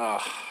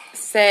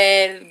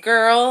said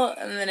girl,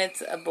 and then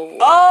it's a boy.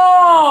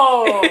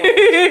 Oh.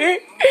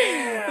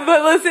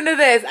 But listen to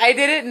this. I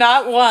did it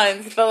not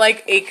once, but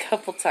like a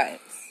couple times.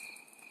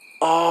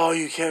 Oh,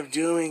 you kept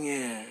doing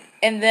it.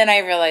 And then I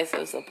realized it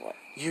was a boy.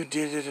 You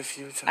did it a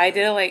few times. I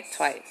did it like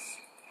twice.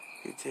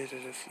 You did it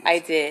a few times. I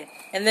did.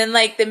 And then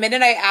like the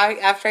minute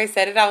after I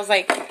said it, I was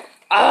like,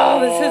 oh,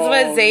 this is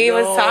what Zay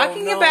was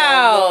talking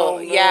about. No.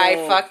 Yeah,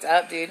 I fucked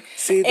up, dude.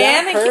 See,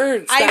 that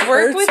hurts. I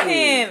work with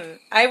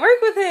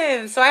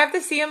him. So I have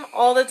to see him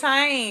all the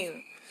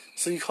time.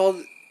 So you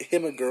called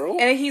him a girl?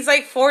 And he's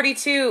like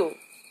 42.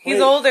 He's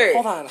older.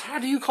 Hold on. How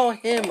do you call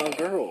him a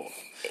girl?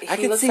 I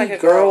can see like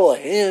girl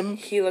him.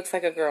 He looks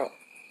like a girl.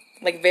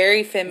 Like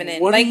very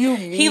feminine. What like, do you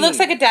mean? He looks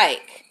like a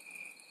dyke.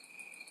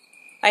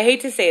 I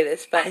hate to say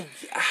this, but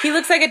he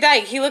looks like a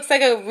dyke. He looks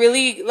like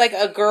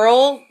a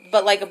girl,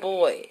 but like a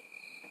boy.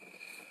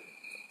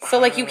 So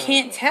like you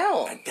can't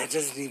tell. That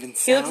doesn't even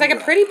sound He looks like a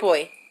pretty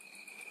boy.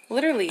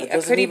 Literally, a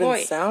pretty boy. That doesn't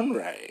even sound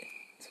right.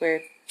 It's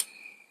weird.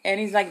 And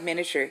he's like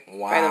miniature,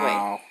 wow. by the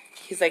way.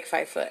 He's like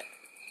 5 foot.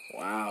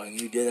 Wow, and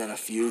you did that a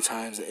few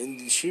times. And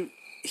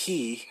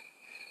he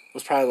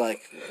was probably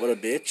like, what a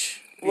bitch.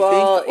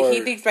 Well,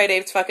 he thinks my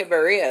name's fucking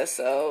Maria,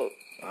 so.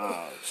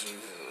 Oh,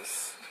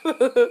 Jesus.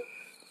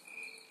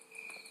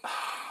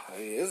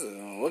 He is.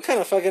 What kind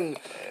of fucking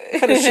What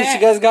kind of shit you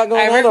guys got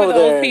going on over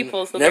there? Old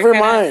people, so never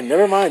mind.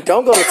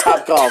 Don't go to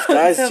Top Golf,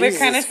 guys. So they're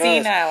kind of Jesus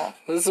senile.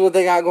 This is what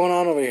they got going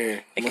on over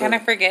here. They kind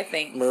of forget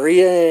things.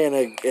 Maria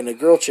and a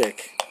girl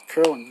chick,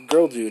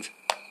 girl dude.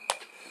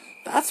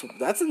 That's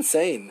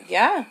insane.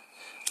 Yeah.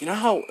 You know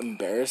how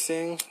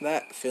embarrassing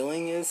that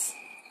feeling is?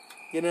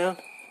 You know?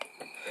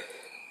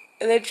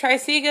 They try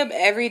seeing them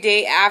every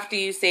day after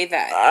you say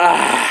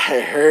that.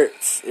 It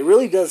hurts. It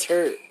really does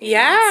hurt.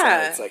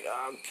 Yeah. It's like,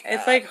 oh, God.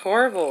 It's like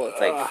horrible.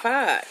 It's like,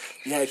 fuck.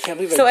 Yeah, I can't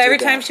believe So every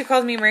time she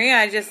calls me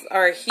Maria,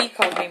 or he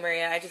calls me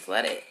Maria, I just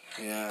let it.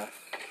 Yeah.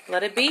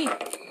 Let it be.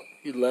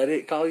 You let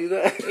it call you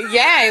that?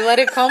 Yeah, I let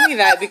it call me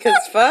that because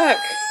fuck.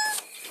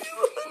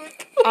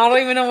 I don't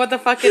even know what the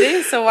fuck it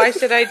is, so why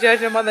should I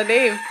judge him on the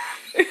name?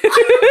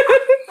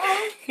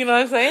 You know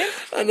what I'm saying?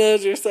 I know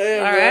what you're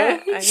saying, All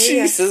bro. right.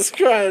 Jesus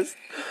Christ.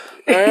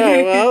 All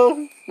right,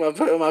 well,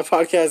 my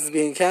podcast is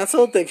being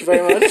canceled. Thank you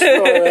very much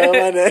for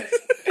my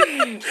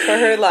name. For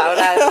her loud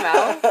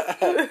ass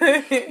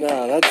mouth.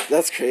 No,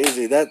 that's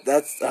crazy.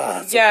 That's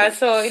yeah.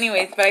 So,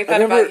 anyways, but I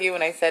thought about you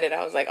when I said it.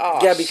 I was like, oh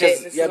yeah, because,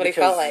 shit, this is what it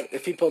felt like.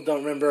 If people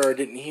don't remember or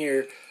didn't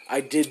hear,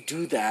 I did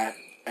do that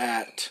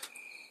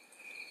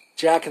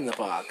Jack in the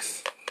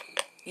Box.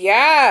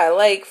 Yeah,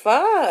 like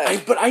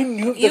fuck. But I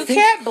knew you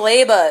can't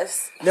blame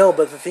us. No,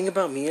 but the thing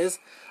about me is,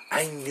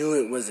 I knew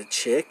it was a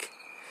chick.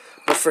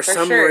 But for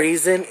some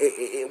reason,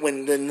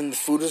 when the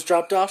food was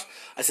dropped off,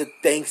 I said,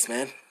 thanks,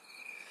 man.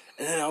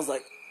 And then I was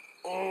like,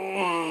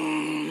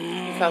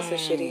 You felt so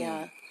shitty,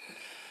 huh?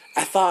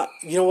 I thought,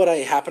 you know what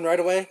happened right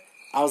away?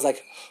 I was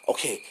like,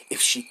 okay,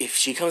 if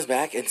she comes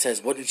back and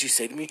says, what did you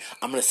say to me?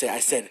 I'm going to say, I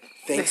said,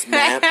 thanks,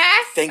 ma'am.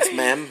 Thanks,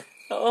 ma'am.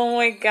 Oh,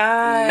 my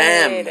God.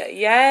 Ma'am.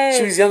 Yes.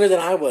 She was younger than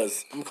I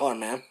was. I'm going to call her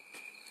ma'am.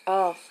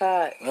 Oh,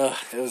 fuck. Ugh,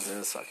 it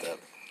was fucked up.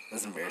 It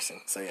was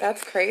embarrassing. So, yeah.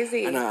 That's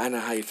crazy. I know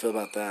how you feel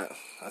about that.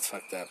 That's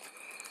fucked up.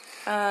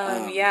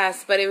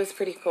 Yes, but it was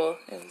pretty cool.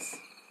 It was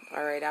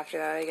alright after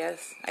that, I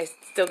guess. I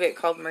still get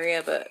called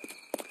Maria, but...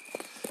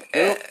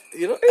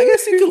 You know, I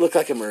guess you could look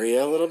like a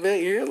Maria a little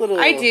bit. You're a little...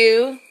 I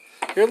do.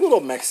 You're a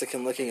little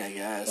Mexican looking, I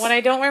guess. When I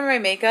don't wear my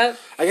makeup...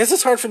 I guess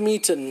it's hard for me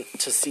to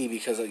see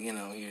because, you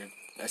know,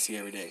 I see you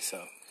every day,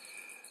 so...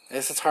 I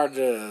guess it's hard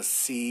to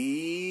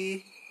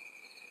see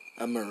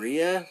a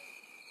Maria,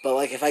 but,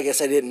 like, if I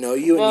guess I didn't know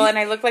you... and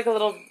I look like a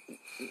little...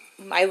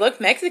 I look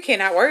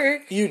Mexican at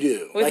work. You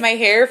do. With like, my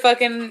hair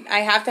fucking... I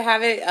have to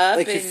have it up.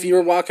 Like, if you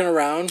were walking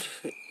around,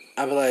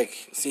 I'd be like,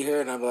 see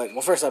her, and I'd be like...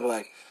 Well, first I'd be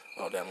like,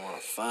 oh, damn, I want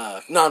to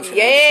fuck. No, I'm just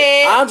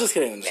kidding. Yeah. I'm just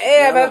kidding.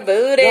 Yeah, my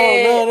booty.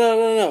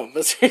 No.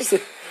 But seriously,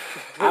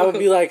 I would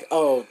be like,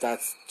 oh,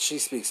 she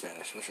speaks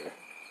Spanish, for sure.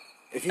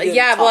 If you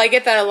yeah, well, I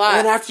get that a lot.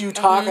 And then after you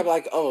talk, I'm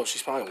like, oh,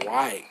 she's probably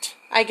white.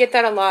 I get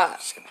that a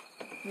lot.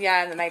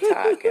 Yeah, and then I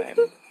talk, and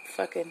I'm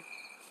fucking...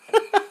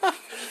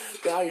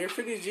 God, you're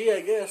pretty G,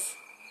 I guess.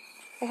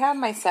 I have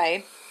my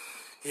side.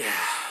 Yeah.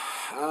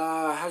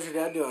 How's your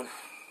dad doing?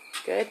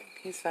 Good.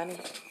 He's funny.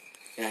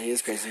 Yeah, he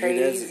is crazy.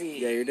 Crazy.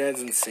 Your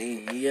dad's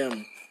insane.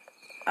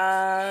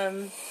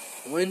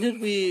 When did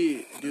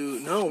we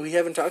do... No, we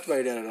haven't talked about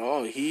your dad at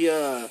all.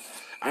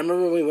 I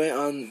remember we went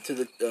on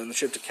the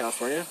trip to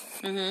California,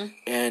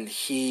 and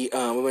we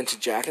went to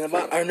Jack in the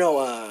Box. I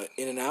know,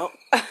 In-N-Out.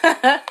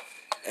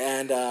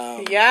 And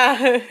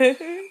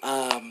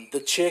the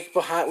chick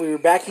behind, we were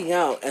backing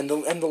out, and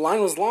the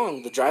line was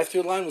long. The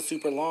drive-through line was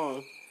super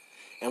long,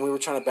 and we were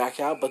trying to back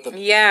out, but the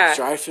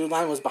drive-through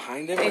line was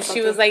behind him. And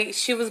she was like,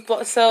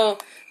 so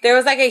there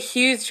was like a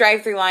huge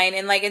drive-through line,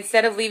 and like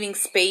instead of leaving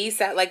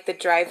space at like the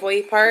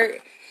driveway part,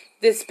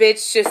 this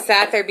bitch just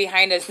sat there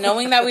behind us,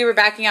 knowing that we were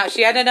backing out.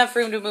 She had enough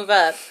room to move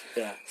up.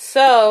 Yeah.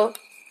 So,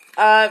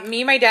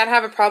 me and my dad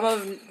have a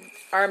problem of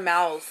our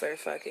mouths are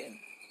fucking.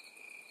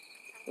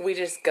 We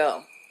just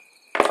go.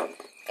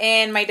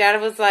 And my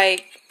dad was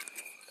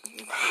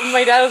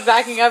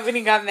backing up and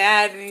he got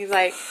mad and he's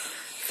like,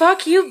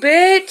 fuck you,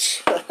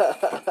 bitch.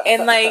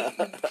 And like,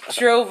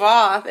 drove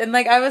off. And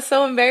like, I was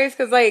so embarrassed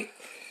because like,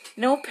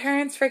 no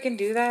parents freaking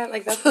do that.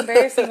 Like, that's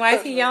embarrassing. Why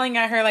is he yelling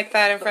at her like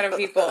that in front of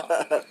people?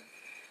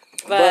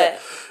 But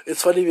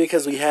it's funny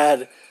because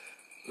it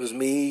was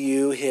me,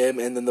 you, him,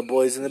 and then the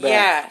boys in the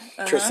back.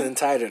 Yeah. Tristan and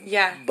Tyden.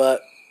 Yeah.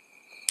 But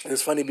it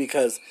was funny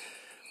because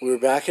we were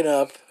backing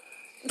up.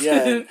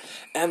 Yeah.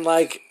 And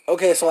like,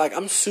 okay, so like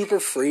I'm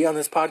super free on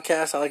this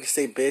podcast. I like to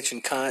say bitch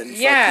and cunt and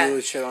fuck you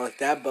and shit all like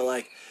that. But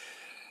like,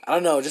 I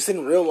don't know, just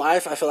in real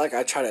life, I feel like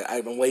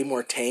I'm way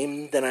more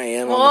tame than I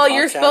am on the podcast. Well,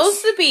 you're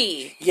supposed to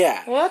be.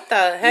 Yeah. What the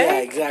heck?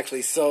 Yeah,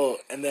 exactly. So,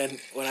 and then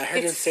when I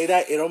heard him say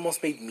that, it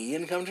almost made me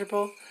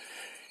uncomfortable.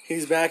 He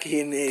was back,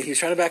 he was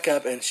trying to back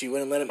up, and she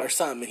wouldn't let him, or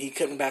something, and he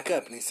couldn't back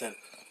up, and he said,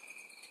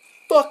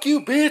 fuck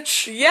you,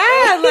 bitch.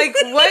 Yeah, like,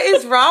 what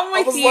is wrong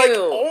with you? Like,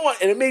 oh my,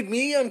 and it made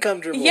me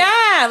uncomfortable.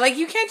 Yeah, like,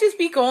 you can't just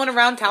be going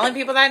around telling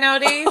people that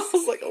nowadays. I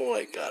was like, oh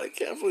my God, I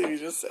can't believe you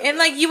just said that. And,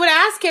 like, you would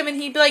ask him, and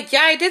he'd be like,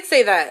 yeah, I did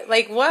say that.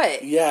 Like,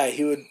 what? Yeah,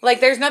 he would. Like,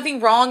 there's nothing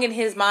wrong in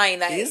his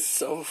mind. He's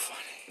so funny.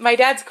 My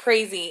dad's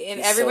crazy,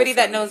 and everybody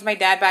that knows my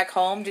dad back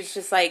home is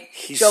just like,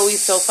 Joey's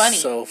so funny.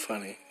 So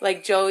funny.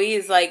 Like, Joey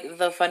is, like,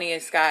 the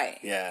funniest guy.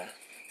 Yeah.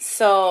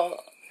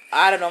 So,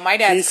 I don't know. My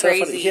dad's He's so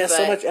crazy. funny. He has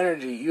so much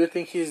energy. You would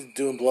think he's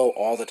doing blow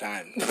all the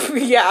time.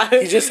 Yeah.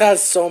 He just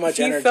has so much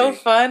energy. He's so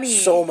funny.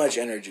 So much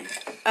energy.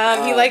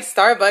 He likes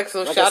Starbucks,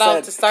 so like shout I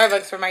out to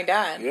Starbucks for my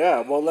dad.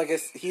 Yeah, well,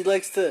 he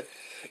likes to...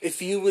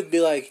 If you would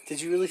be like,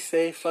 did you really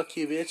say fuck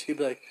you, bitch? He'd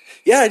be like,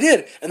 yeah, I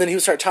did. And then he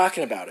would start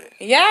talking about it.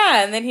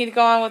 Yeah, and then he'd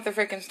go on with the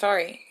freaking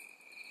story.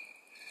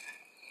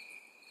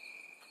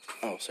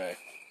 Oh, sorry.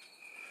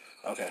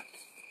 Okay.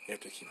 You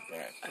have to keep it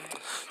right.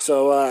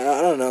 So,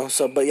 I don't know.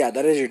 So, but yeah,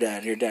 that is your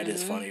dad. Your dad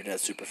is funny. Your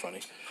dad's super funny.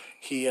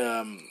 He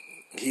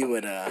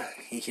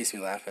keeps me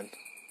laughing.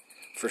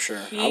 For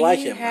sure. I like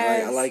him.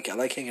 I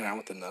like hanging out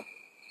with him, though.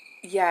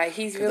 Yeah,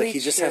 he's really he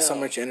just chill. has so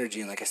much energy,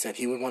 and like I said,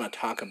 he would want to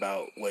talk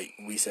about what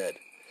we said.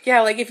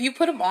 Yeah, like if you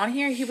put him on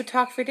here, he would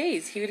talk for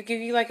days. He would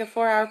give you like a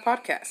 4-hour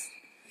podcast.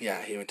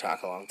 Yeah, he would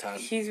talk a long time.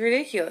 He's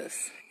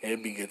ridiculous.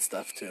 It'd be good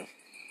stuff, too.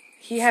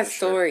 He has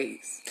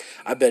stories. Sure.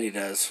 I bet he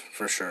does,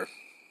 for sure.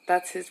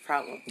 That's his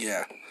problem.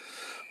 Yeah.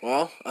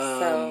 Well,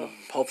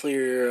 hopefully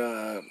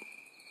you're,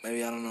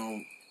 maybe, I don't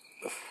know,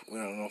 we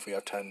don't know if we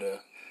have time to,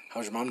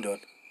 how's your mom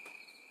doing?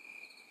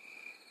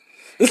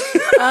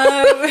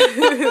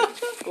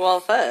 Well,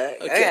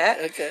 fuck.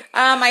 Okay.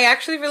 I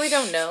actually really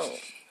don't know.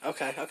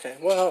 Okay.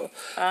 Well,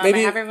 maybe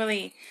I haven't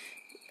really.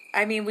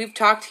 I mean, we've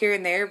talked here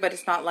and there, but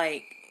it's not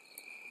like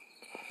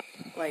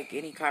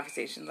any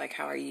conversations like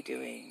 "How are you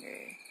doing?" or.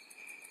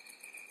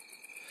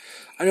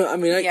 I know. I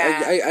mean,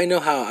 I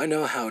know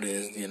how it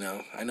is. You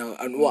know, I know.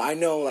 Well, I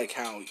know like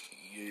how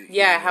you.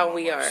 Yeah, how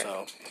we are.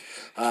 So,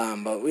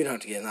 but we don't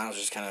have to get in. I was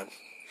just kind of.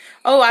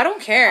 Oh, I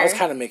don't care. I was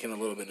kind of making a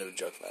little bit of a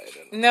joke about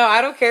it. No,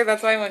 I don't care.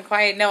 That's why I went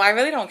quiet. No, I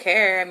really don't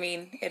care. I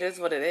mean, it is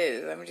what it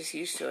is. I'm just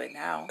used to it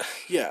now.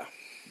 Yeah.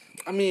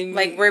 I mean,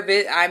 like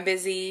I'm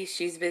busy.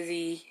 She's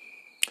busy.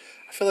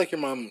 I feel like your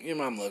mom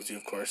loves you,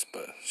 of course,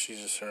 but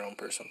she's just her own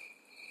person.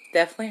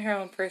 Definitely her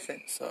own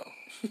person. So,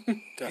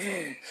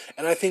 definitely.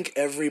 And I think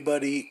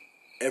everybody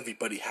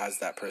has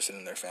that person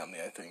in their family,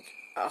 I think.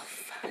 Oh,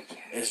 fuck yeah.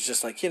 It's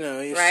just like,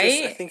 it's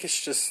right? I think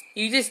it's just...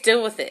 You just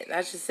deal with it.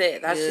 That's just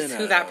it. That's just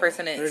who that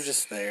person is. They're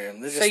just there.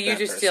 So you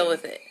just deal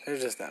with it. They're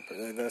just that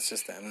person. That's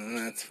just them, and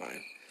that's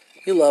fine.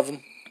 You love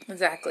them.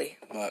 Exactly.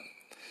 But,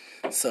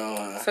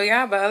 so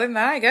yeah, but other than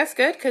that, I guess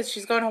good, because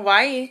she's going to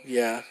Hawaii.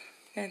 Yeah.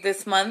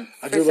 This month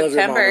I do love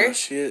your mama.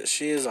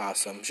 She is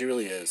awesome. She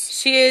really is.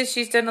 She is.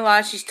 She's done a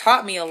lot. She's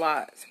taught me a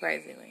lot,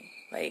 surprisingly.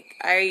 Like,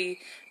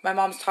 my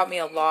mom's taught me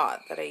a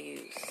lot that I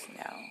use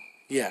now.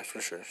 Yeah, for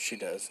sure. She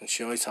does. And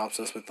she always helps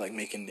us with, like,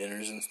 making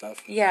dinners and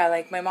stuff. Yeah,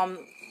 like, my mom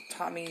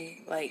taught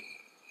me, like,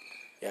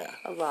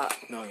 a lot.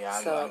 No, yeah,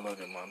 I love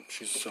your mom.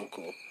 She's so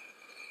cool.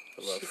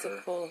 I love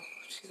her.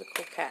 She's a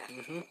cool cat.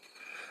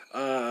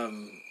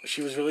 Mm-hmm.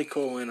 She was really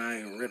cool when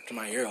I ripped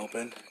my ear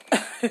open.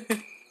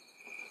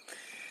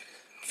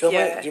 Do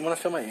you want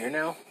to feel my ear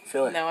now?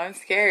 Feel it. No, I'm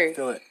scared.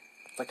 Feel it.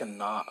 It's like a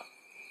knot.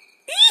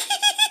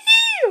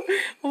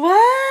 What?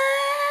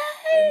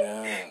 I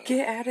know.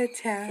 Get out of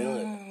town. Feel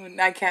it.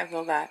 I can't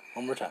feel that.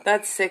 One more time.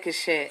 That's sick as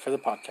shit. For the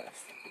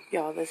podcast.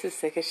 Y'all, this is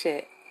sick as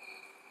shit.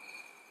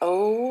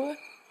 Oh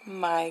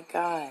my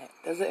god.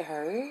 Does it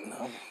hurt?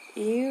 No.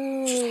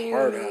 Ew. It's just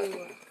hard.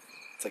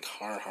 It's like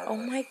hard. Oh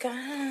my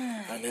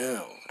god. I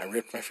know. I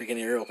ripped my freaking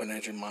ear open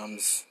at your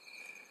mom's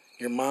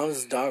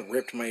dog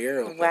ripped my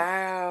ear open.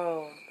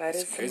 Wow. That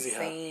is crazy,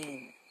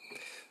 insane. Huh?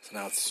 So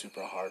now it's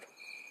super hard.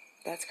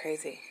 That's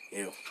crazy.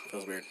 Ew.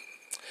 Feels weird.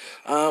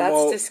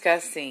 That's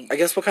disgusting. I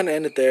guess we'll kind of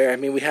end it there. I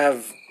mean, we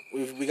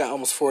got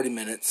almost 40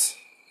 minutes.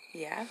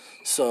 Yeah.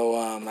 So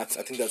I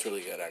think that's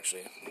really good,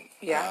 actually.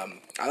 Yeah.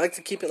 I like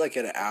to keep it like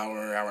at an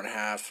hour and a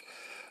half.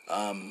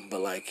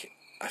 But like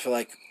I feel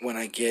like when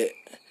I get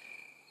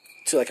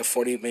to like a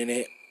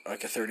 40-minute or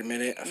like a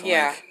 30-minute, I feel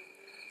like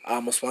I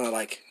almost want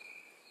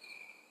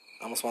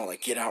to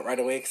get out right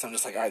away because I'm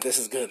just like, all right, this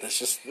is good. Let's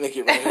just make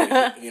it right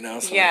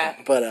here, So, yeah.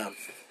 But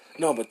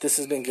no, but this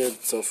has been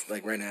good. So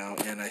like right now,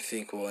 and I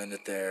think we'll end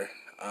it there.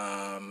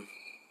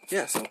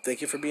 Yeah. So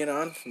thank you for being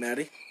on,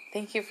 Madii.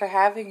 Thank you for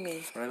having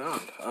me. Right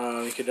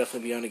on. You could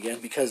definitely be on again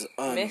because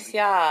miss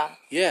ya.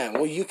 Yeah.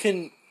 Well, you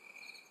can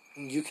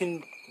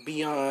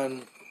be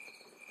on.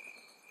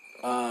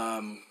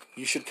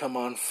 You should come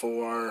on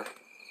for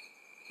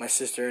my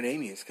sister and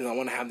Amy's because I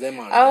want to have them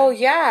on. Oh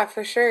again. Yeah,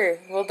 for sure.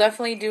 We'll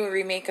definitely do a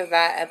remake of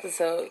that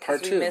episode.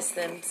 Part 2. We missed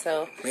them,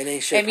 so. And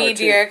me and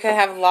Erica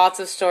have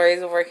lots of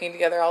stories of working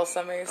together all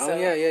summer. So. Oh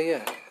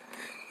yeah.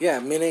 Yeah,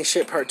 Men Ain't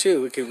Shit Part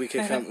 2. We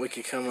could come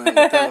with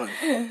that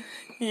one.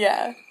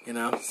 Yeah.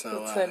 So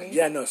that's funny.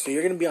 yeah, no. So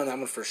you're gonna be on that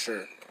one for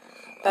sure.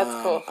 That's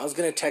cool. I was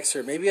gonna text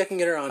her. Maybe I can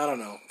get her on. I don't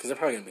know because they're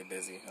probably gonna be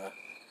busy.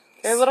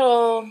 They're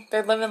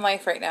living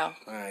life right now.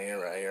 You're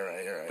right.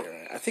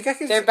 I think I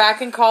can. They're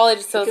back in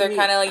college, so they're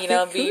kind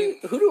of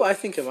Who do I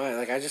think am I?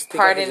 Like I just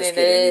think I can just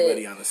get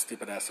anybody on this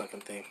stupid ass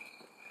fucking thing.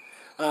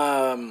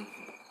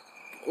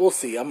 We'll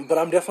see. But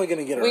I'm definitely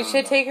gonna get her. We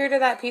should take her to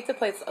that pizza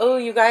place. Oh,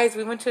 you guys,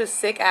 we went to a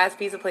sick ass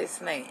pizza place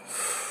tonight.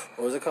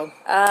 What was it called?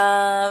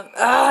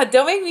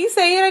 Don't make me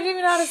say it. I didn't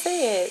even know how to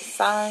say it.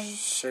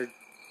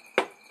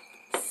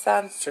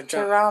 San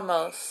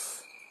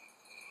Ramos.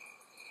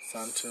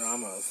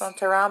 Santaramos.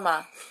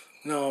 Santarama.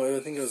 No, I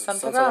think it was Santa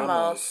Santa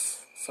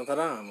Ramos. Santa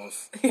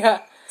Ramos.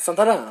 Yeah.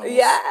 Santa Ramos.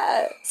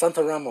 Yeah.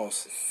 Santa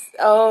Ramos.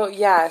 Oh,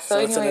 yeah. So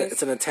anyways.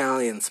 It's an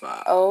Italian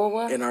spot.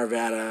 Oh. In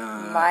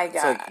Arvada. My God.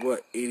 It's like,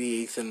 what,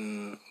 88th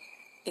and...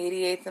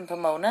 88th and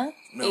Pomona?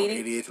 No,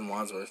 88th and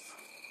Wadsworth.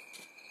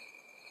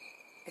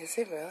 Is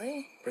it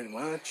really? Pretty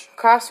much.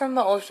 Across from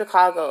the old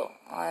Chicago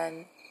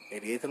on...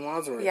 88th and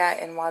Wadsworth.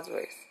 Yeah, in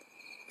Wadsworth.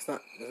 It's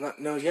not,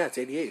 no, yeah, it's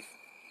 88th.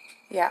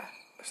 Yeah.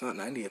 It's not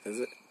 90th, is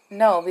it?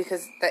 No,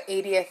 because the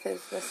 80th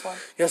is this one.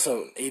 Yeah,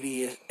 so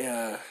 80th,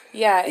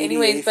 yeah,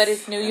 anyways, but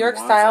it's New York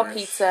style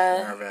pizza,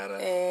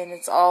 and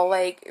it's all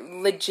like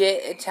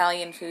legit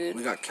Italian food.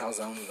 We got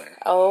calzones there.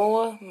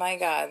 Oh my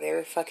God, they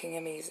were fucking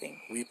amazing.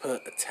 We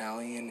put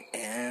Italian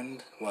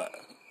and what?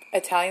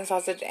 Italian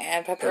sausage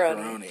and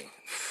pepperoni.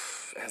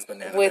 It has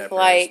banana with peppers,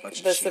 like bunch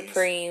of the cheese.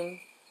 supreme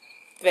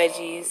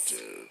veggies. Oh,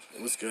 dude,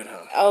 it was good,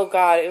 huh? Oh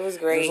God, it was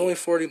great. It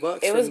was only $40.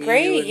 It was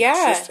great,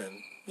 yeah. Tristan.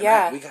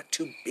 Yeah. We got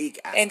 2 big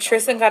ass. And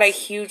Tristan got a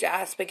huge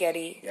ass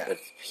spaghetti with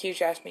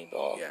huge ass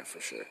meatball. Yeah, for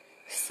sure.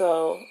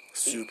 So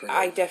super good.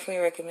 I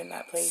definitely recommend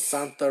that place.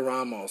 Santa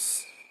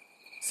Ramos.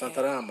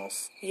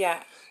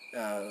 Yeah.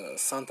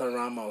 Santa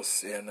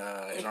Ramos in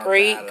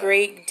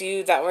great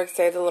dude that works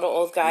there, the little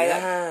old guy,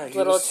 that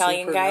little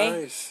Italian guy.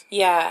 Nice.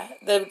 Yeah,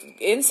 the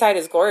inside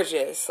is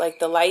gorgeous, like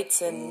the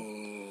lights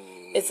and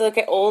it's like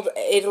an old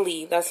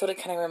Italy. That's what it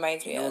kind of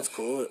reminds me of. You know what's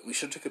cool? We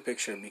should have took a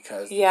picture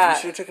because we should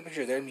have took a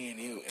picture there, me and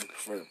you, and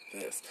for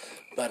this.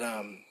 But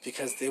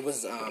because it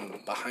was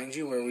behind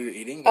you where we were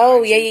eating.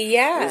 Oh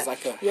yeah. It was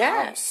like a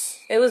house.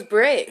 It was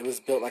brick. It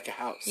was built like a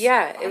house.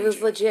 Yeah, it was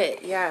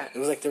legit. Yeah. It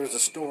was like there was a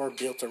store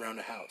built around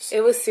a house.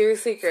 It was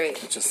seriously great.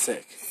 Which is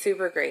sick.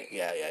 Super great.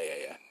 Yeah.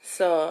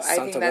 So I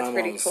think that's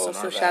pretty cool.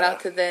 So shout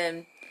out to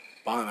them.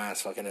 Bomb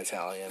ass fucking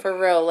Italian. For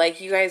real,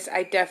 like you guys,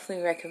 I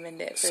definitely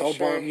recommend it. For sure.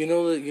 Bomb. You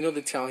know the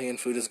Italian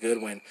food is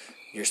good when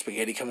your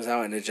spaghetti comes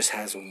out and it just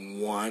has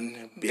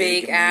one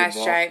big ass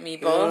giant meatball. You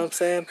know what I'm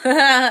saying?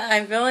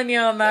 I'm feeling you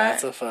on that.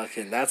 That's a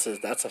fucking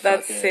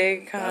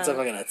sick, huh? That's a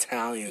fucking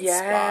Italian spot.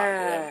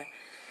 Yeah.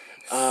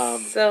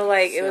 So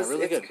like it's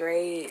really it's good.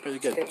 great. Really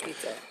good. Good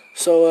pizza.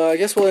 So I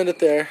guess we'll end it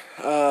there.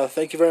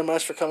 Thank you very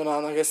much for coming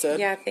on. Like I said.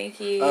 Yeah,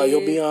 thank you.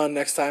 You'll be on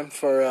next time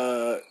for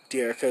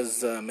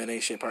Dearica's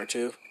Menage Part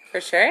 2. For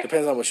sure.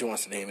 Depends on what she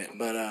wants to name it.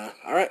 But,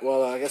 all right.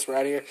 Well, I guess we're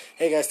out of here.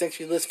 Hey, guys. Thanks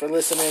for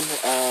listening.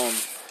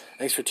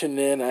 Thanks for tuning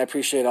in. I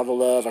appreciate all the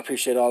love. I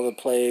appreciate all the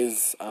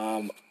plays.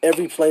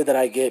 Every play that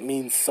I get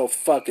means so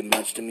fucking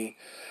much to me.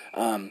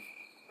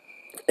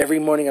 Every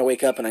morning I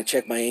wake up and I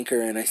check my Anchor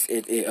and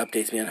it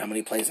updates me on how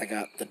many plays I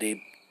got the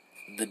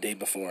day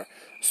before.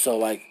 So,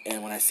 like,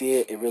 and when I see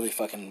it, it really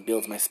fucking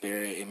builds my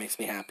spirit. It makes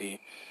me happy.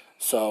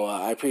 So,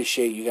 I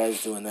appreciate you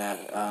guys doing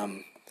that.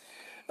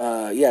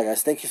 Yeah,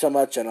 guys, thank you so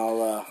much, and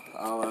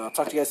I'll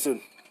talk to you guys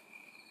soon.